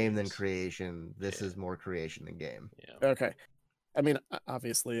More in game than Dreams. creation. This Yeah. is more creation than game. Yeah. Okay. I mean,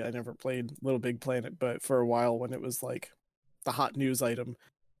 obviously, I never played Little Big Planet, but for a while when it was like the hot news item,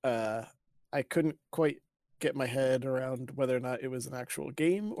 I couldn't quite get my head around whether or not it was an actual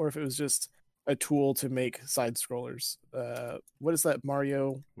game or if it was just a tool to make side scrollers. What is that,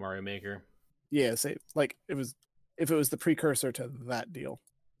 Mario? Mario Maker. Yeah, say like it was if it was the precursor to that deal.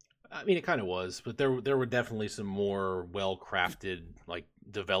 I mean, it kind of was, but there were definitely some more well crafted, like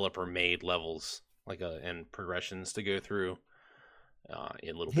developer made levels, like and progressions to go through.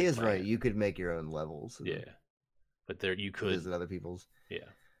 In Little He Big is right. Planet. You could make your own levels. and Yeah, but there you could. visit other people's. Yeah,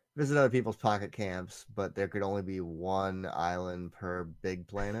 Visit other people's pocket camps, but there could only be one island per big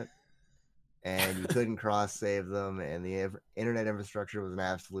planet, and you couldn't cross save them, and the internet infrastructure was an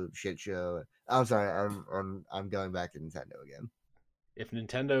absolute shit show. I'm sorry, I'm going back to Nintendo again. if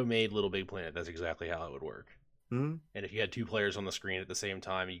Nintendo made Little Big Planet, that's exactly how it would work. Hmm? And if you had two players on the screen at the same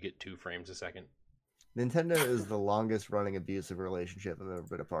time, you get 2 frames a second. Nintendo is the longest running abusive relationship I've ever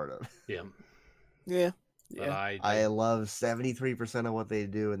been a part of. Yeah, Yeah. but Yeah. I love 73% of what they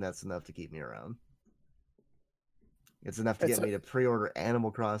do, and that's enough to keep me around. It's enough to It's get me to pre-order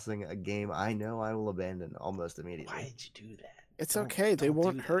Animal Crossing, a game I know I will abandon almost immediately. why did you do that? It's Don't- okay. They don't do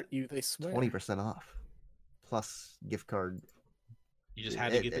won't that. hurt you. They swear. 20% off, plus gift card. You just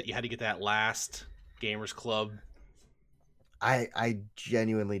had to get you had to get that last Gamers Club. I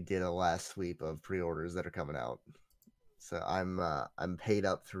genuinely did a last sweep of pre-orders that are coming out, so I'm paid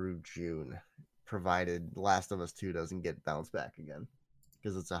up through June, provided Last of Us 2 doesn't get bounced back again,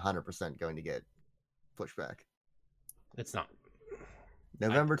 because it's 100% going to get pushed back. It's not.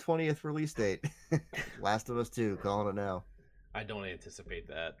 November 20th release date. Last of Us 2, calling it now. I don't anticipate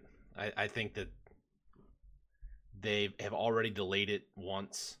that. I think that they have already delayed it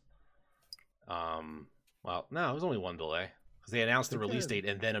once. Well, no, it was only one delay because they announced the release date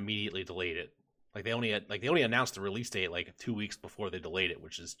and then immediately delayed it. Like they only announced the release date like 2 weeks before they delayed it,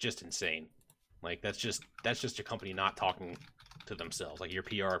 which is just insane. Like that's just your company not talking to themselves, like your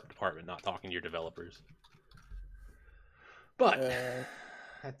PR department not talking to your developers. But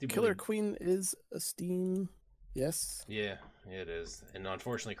I do Killer believe- Queen is a Steam. Yes. Yeah, it is, and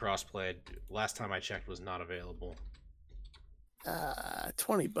unfortunately, crossplay. Last time I checked, was not available.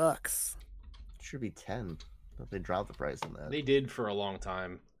 $20. Should be 10. But they dropped the price on that. They did for a long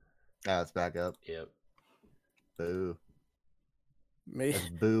time. Oh, it's back up. Yep. Boo. Maybe. That's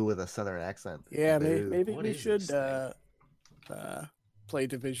boo with a southern accent. Yeah, Boo. maybe What we is should this thing? play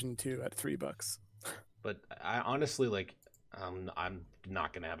Division 2 at $3. But I honestly like. I'm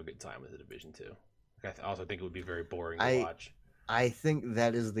not gonna have a good time with the Division 2. I also think it would be very boring to watch. I think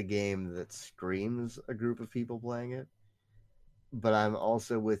that is the game that screams a group of people playing it. But I'm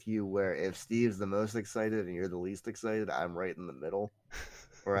also with you where if Steve's the most excited and you're the least excited, I'm right in the middle.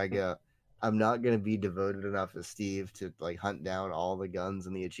 Where I go, I'm not going to be devoted enough as Steve to like hunt down all the guns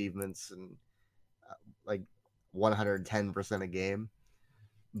and the achievements and like 110% a game.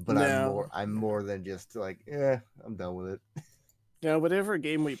 But No. I'm more than just like, I'm done with it. Now, whatever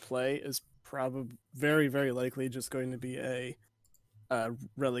game we play is probably very, very likely just going to be a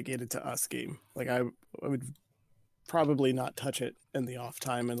relegated to us game. Like I would probably not touch it in the off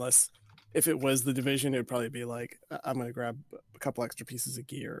time unless if it was the Division, it would probably be like I'm going to grab a couple extra pieces of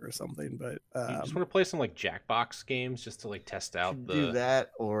gear or something. But You just want to play some like Jackbox games just to like test out Should the do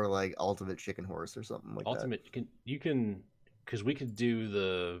that or like Ultimate Chicken Horse or something like Ultimate. You can because we could do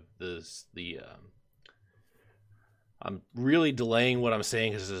the I'm really delaying what I'm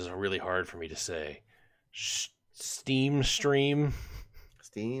saying because this is really hard for me to say. Steam Stream, that.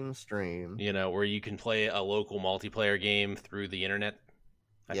 Steam Stream. you know, where you can play a local multiplayer game through the internet.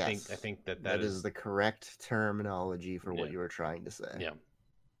 I Yes. think that That is the correct terminology for what Yeah. you were trying to say. yeah.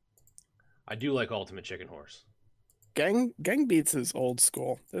 I do like Ultimate Chicken Horse. Gang Beats is old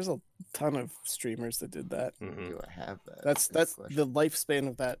school. There's a ton of streamers that did that. Hmm. Do I have that? That's Good question. the lifespan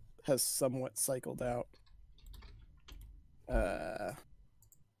of that has somewhat cycled out.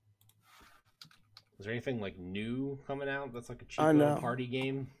 Is there anything like new coming out that's like a I cheapo know. party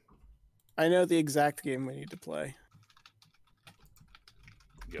game? I know the exact game we need to play.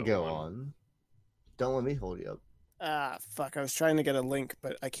 Go on. Don't let me hold you up. Fuck. I was trying to get a link,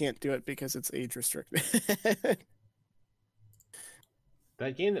 but I can't do it because it's age restricted.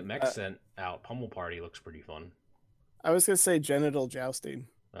 That game that Mech sent out, Pummel Party, looks pretty fun. I was gonna say genital jousting.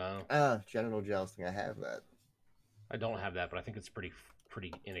 Genital jousting. I have that. I don't have that, but I think it's pretty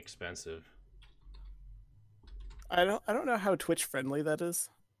inexpensive. I don't know how Twitch friendly that is.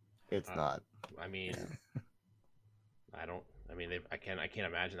 It's not. I mean, I can't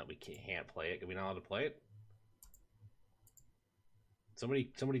imagine that we can't play it. Are we not allowed to play it?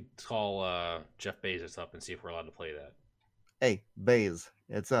 Somebody call Jeff Bezos up and see if we're allowed to play that. Hey, Baze,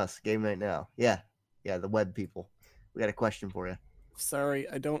 it's us. Game night now. Yeah, the web people. We got a question for you. Sorry,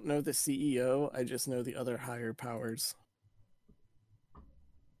 I don't know the CEO. I just know the other higher powers.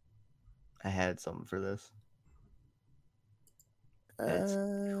 I had something for this. It's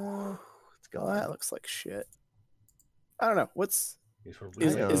Well, gone. that looks like shit. I don't know. What's We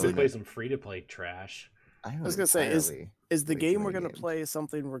Is can it- play some free to play trash. I was gonna say, is the way too game we're many going to games. play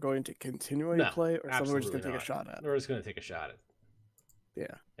something we're going to continually No, play, or something we're just going absolutely to take a not. shot at? We're just going to take a shot at.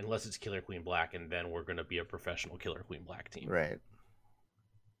 Yeah. Unless it's Killer Queen Black, and then we're going to be a professional Killer Queen Black team. Right.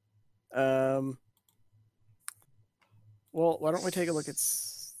 Well, why don't we take a look at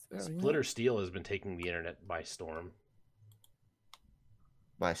Splitter Steel has been taking the internet by storm.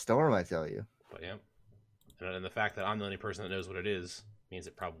 By storm, I tell you. But yeah. And the fact that I'm the only person that knows what it is means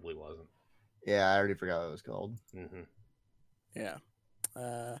it probably wasn't. Yeah, I already forgot what it was called. Mm-hmm. Yeah.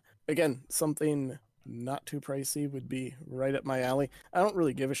 Again, something not too pricey would be right up my alley. I don't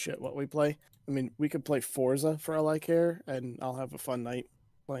really give a shit what we play. I mean, we could play Forza for all I care, and I'll have a fun night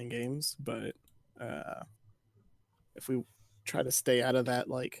playing games. But if we try to stay out of that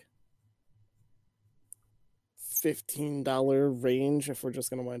like $15 range, if we're just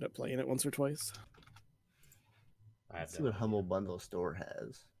gonna wind up playing it once or twice. Let's see what Humble Bundle Store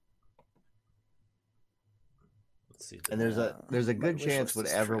has. Let's see. And there's a my good wish chance list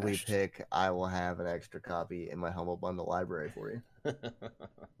is whatever we trashed. pick, I will have an extra copy in my Humble Bundle library for you.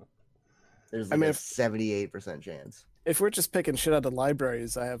 There's like I mean, a if- 78% chance. If we're just picking shit out of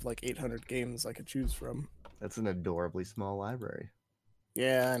libraries, I have like 800 games I could choose from. That's an adorably small library.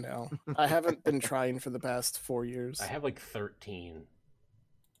 Yeah, I know. I haven't been trying for the past 4 years. I have like 13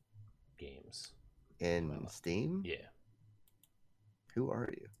 games. In Wow. Steam? Yeah. Who are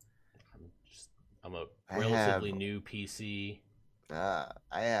you? I'm a I relatively have- new PC. I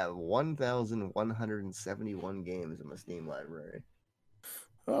have 1,171 games in my Steam library.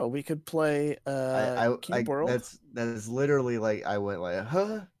 Oh, we could play Cube World. That is literally like I went like,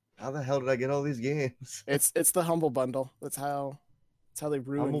 huh? How the hell did I get all these games? It's the Humble Bundle. That's how they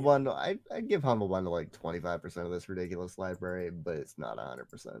ruin Humble you. Bundle. I'd give Humble Bundle like 25% of this ridiculous library, but it's not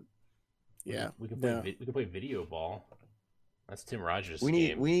 100%. Yeah. We can play. no. We can play Video Ball. That's Tim Rogers' We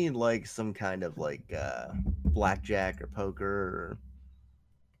need game. like some kind of like blackjack or poker. Or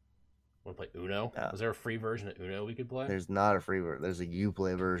Want to play Uno? Yeah. Is there a free version of Uno we could play? there's not a free version. There's a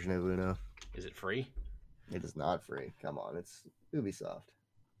Uplay version of Uno. Is it free? It is not free. Come on, it's Ubisoft.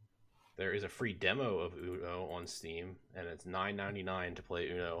 There is a free demo of Uno on Steam, and it's $9.99 to play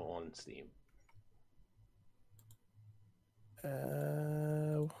Uno on Steam.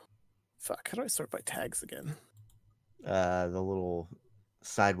 Fuck. How do I sort by tags again? The little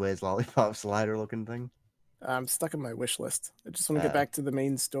sideways lollipop slider looking thing. I'm stuck in my wish list. I just want to get Uh. back to the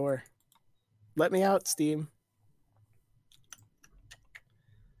main store. Let me out, Steam.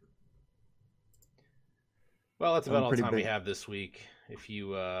 Well, that's I'm about all the pretty time we big- have this week. If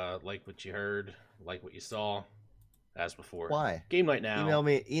you like what you heard, like what you saw, as before, Why? Game Night Now. Email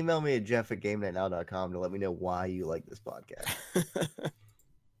me at jeff@GameNightNow.com to let me know why you like this podcast.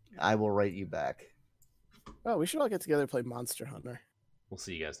 I will write you back. Oh, we should all get together and play Monster Hunter. We'll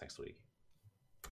see you guys next week.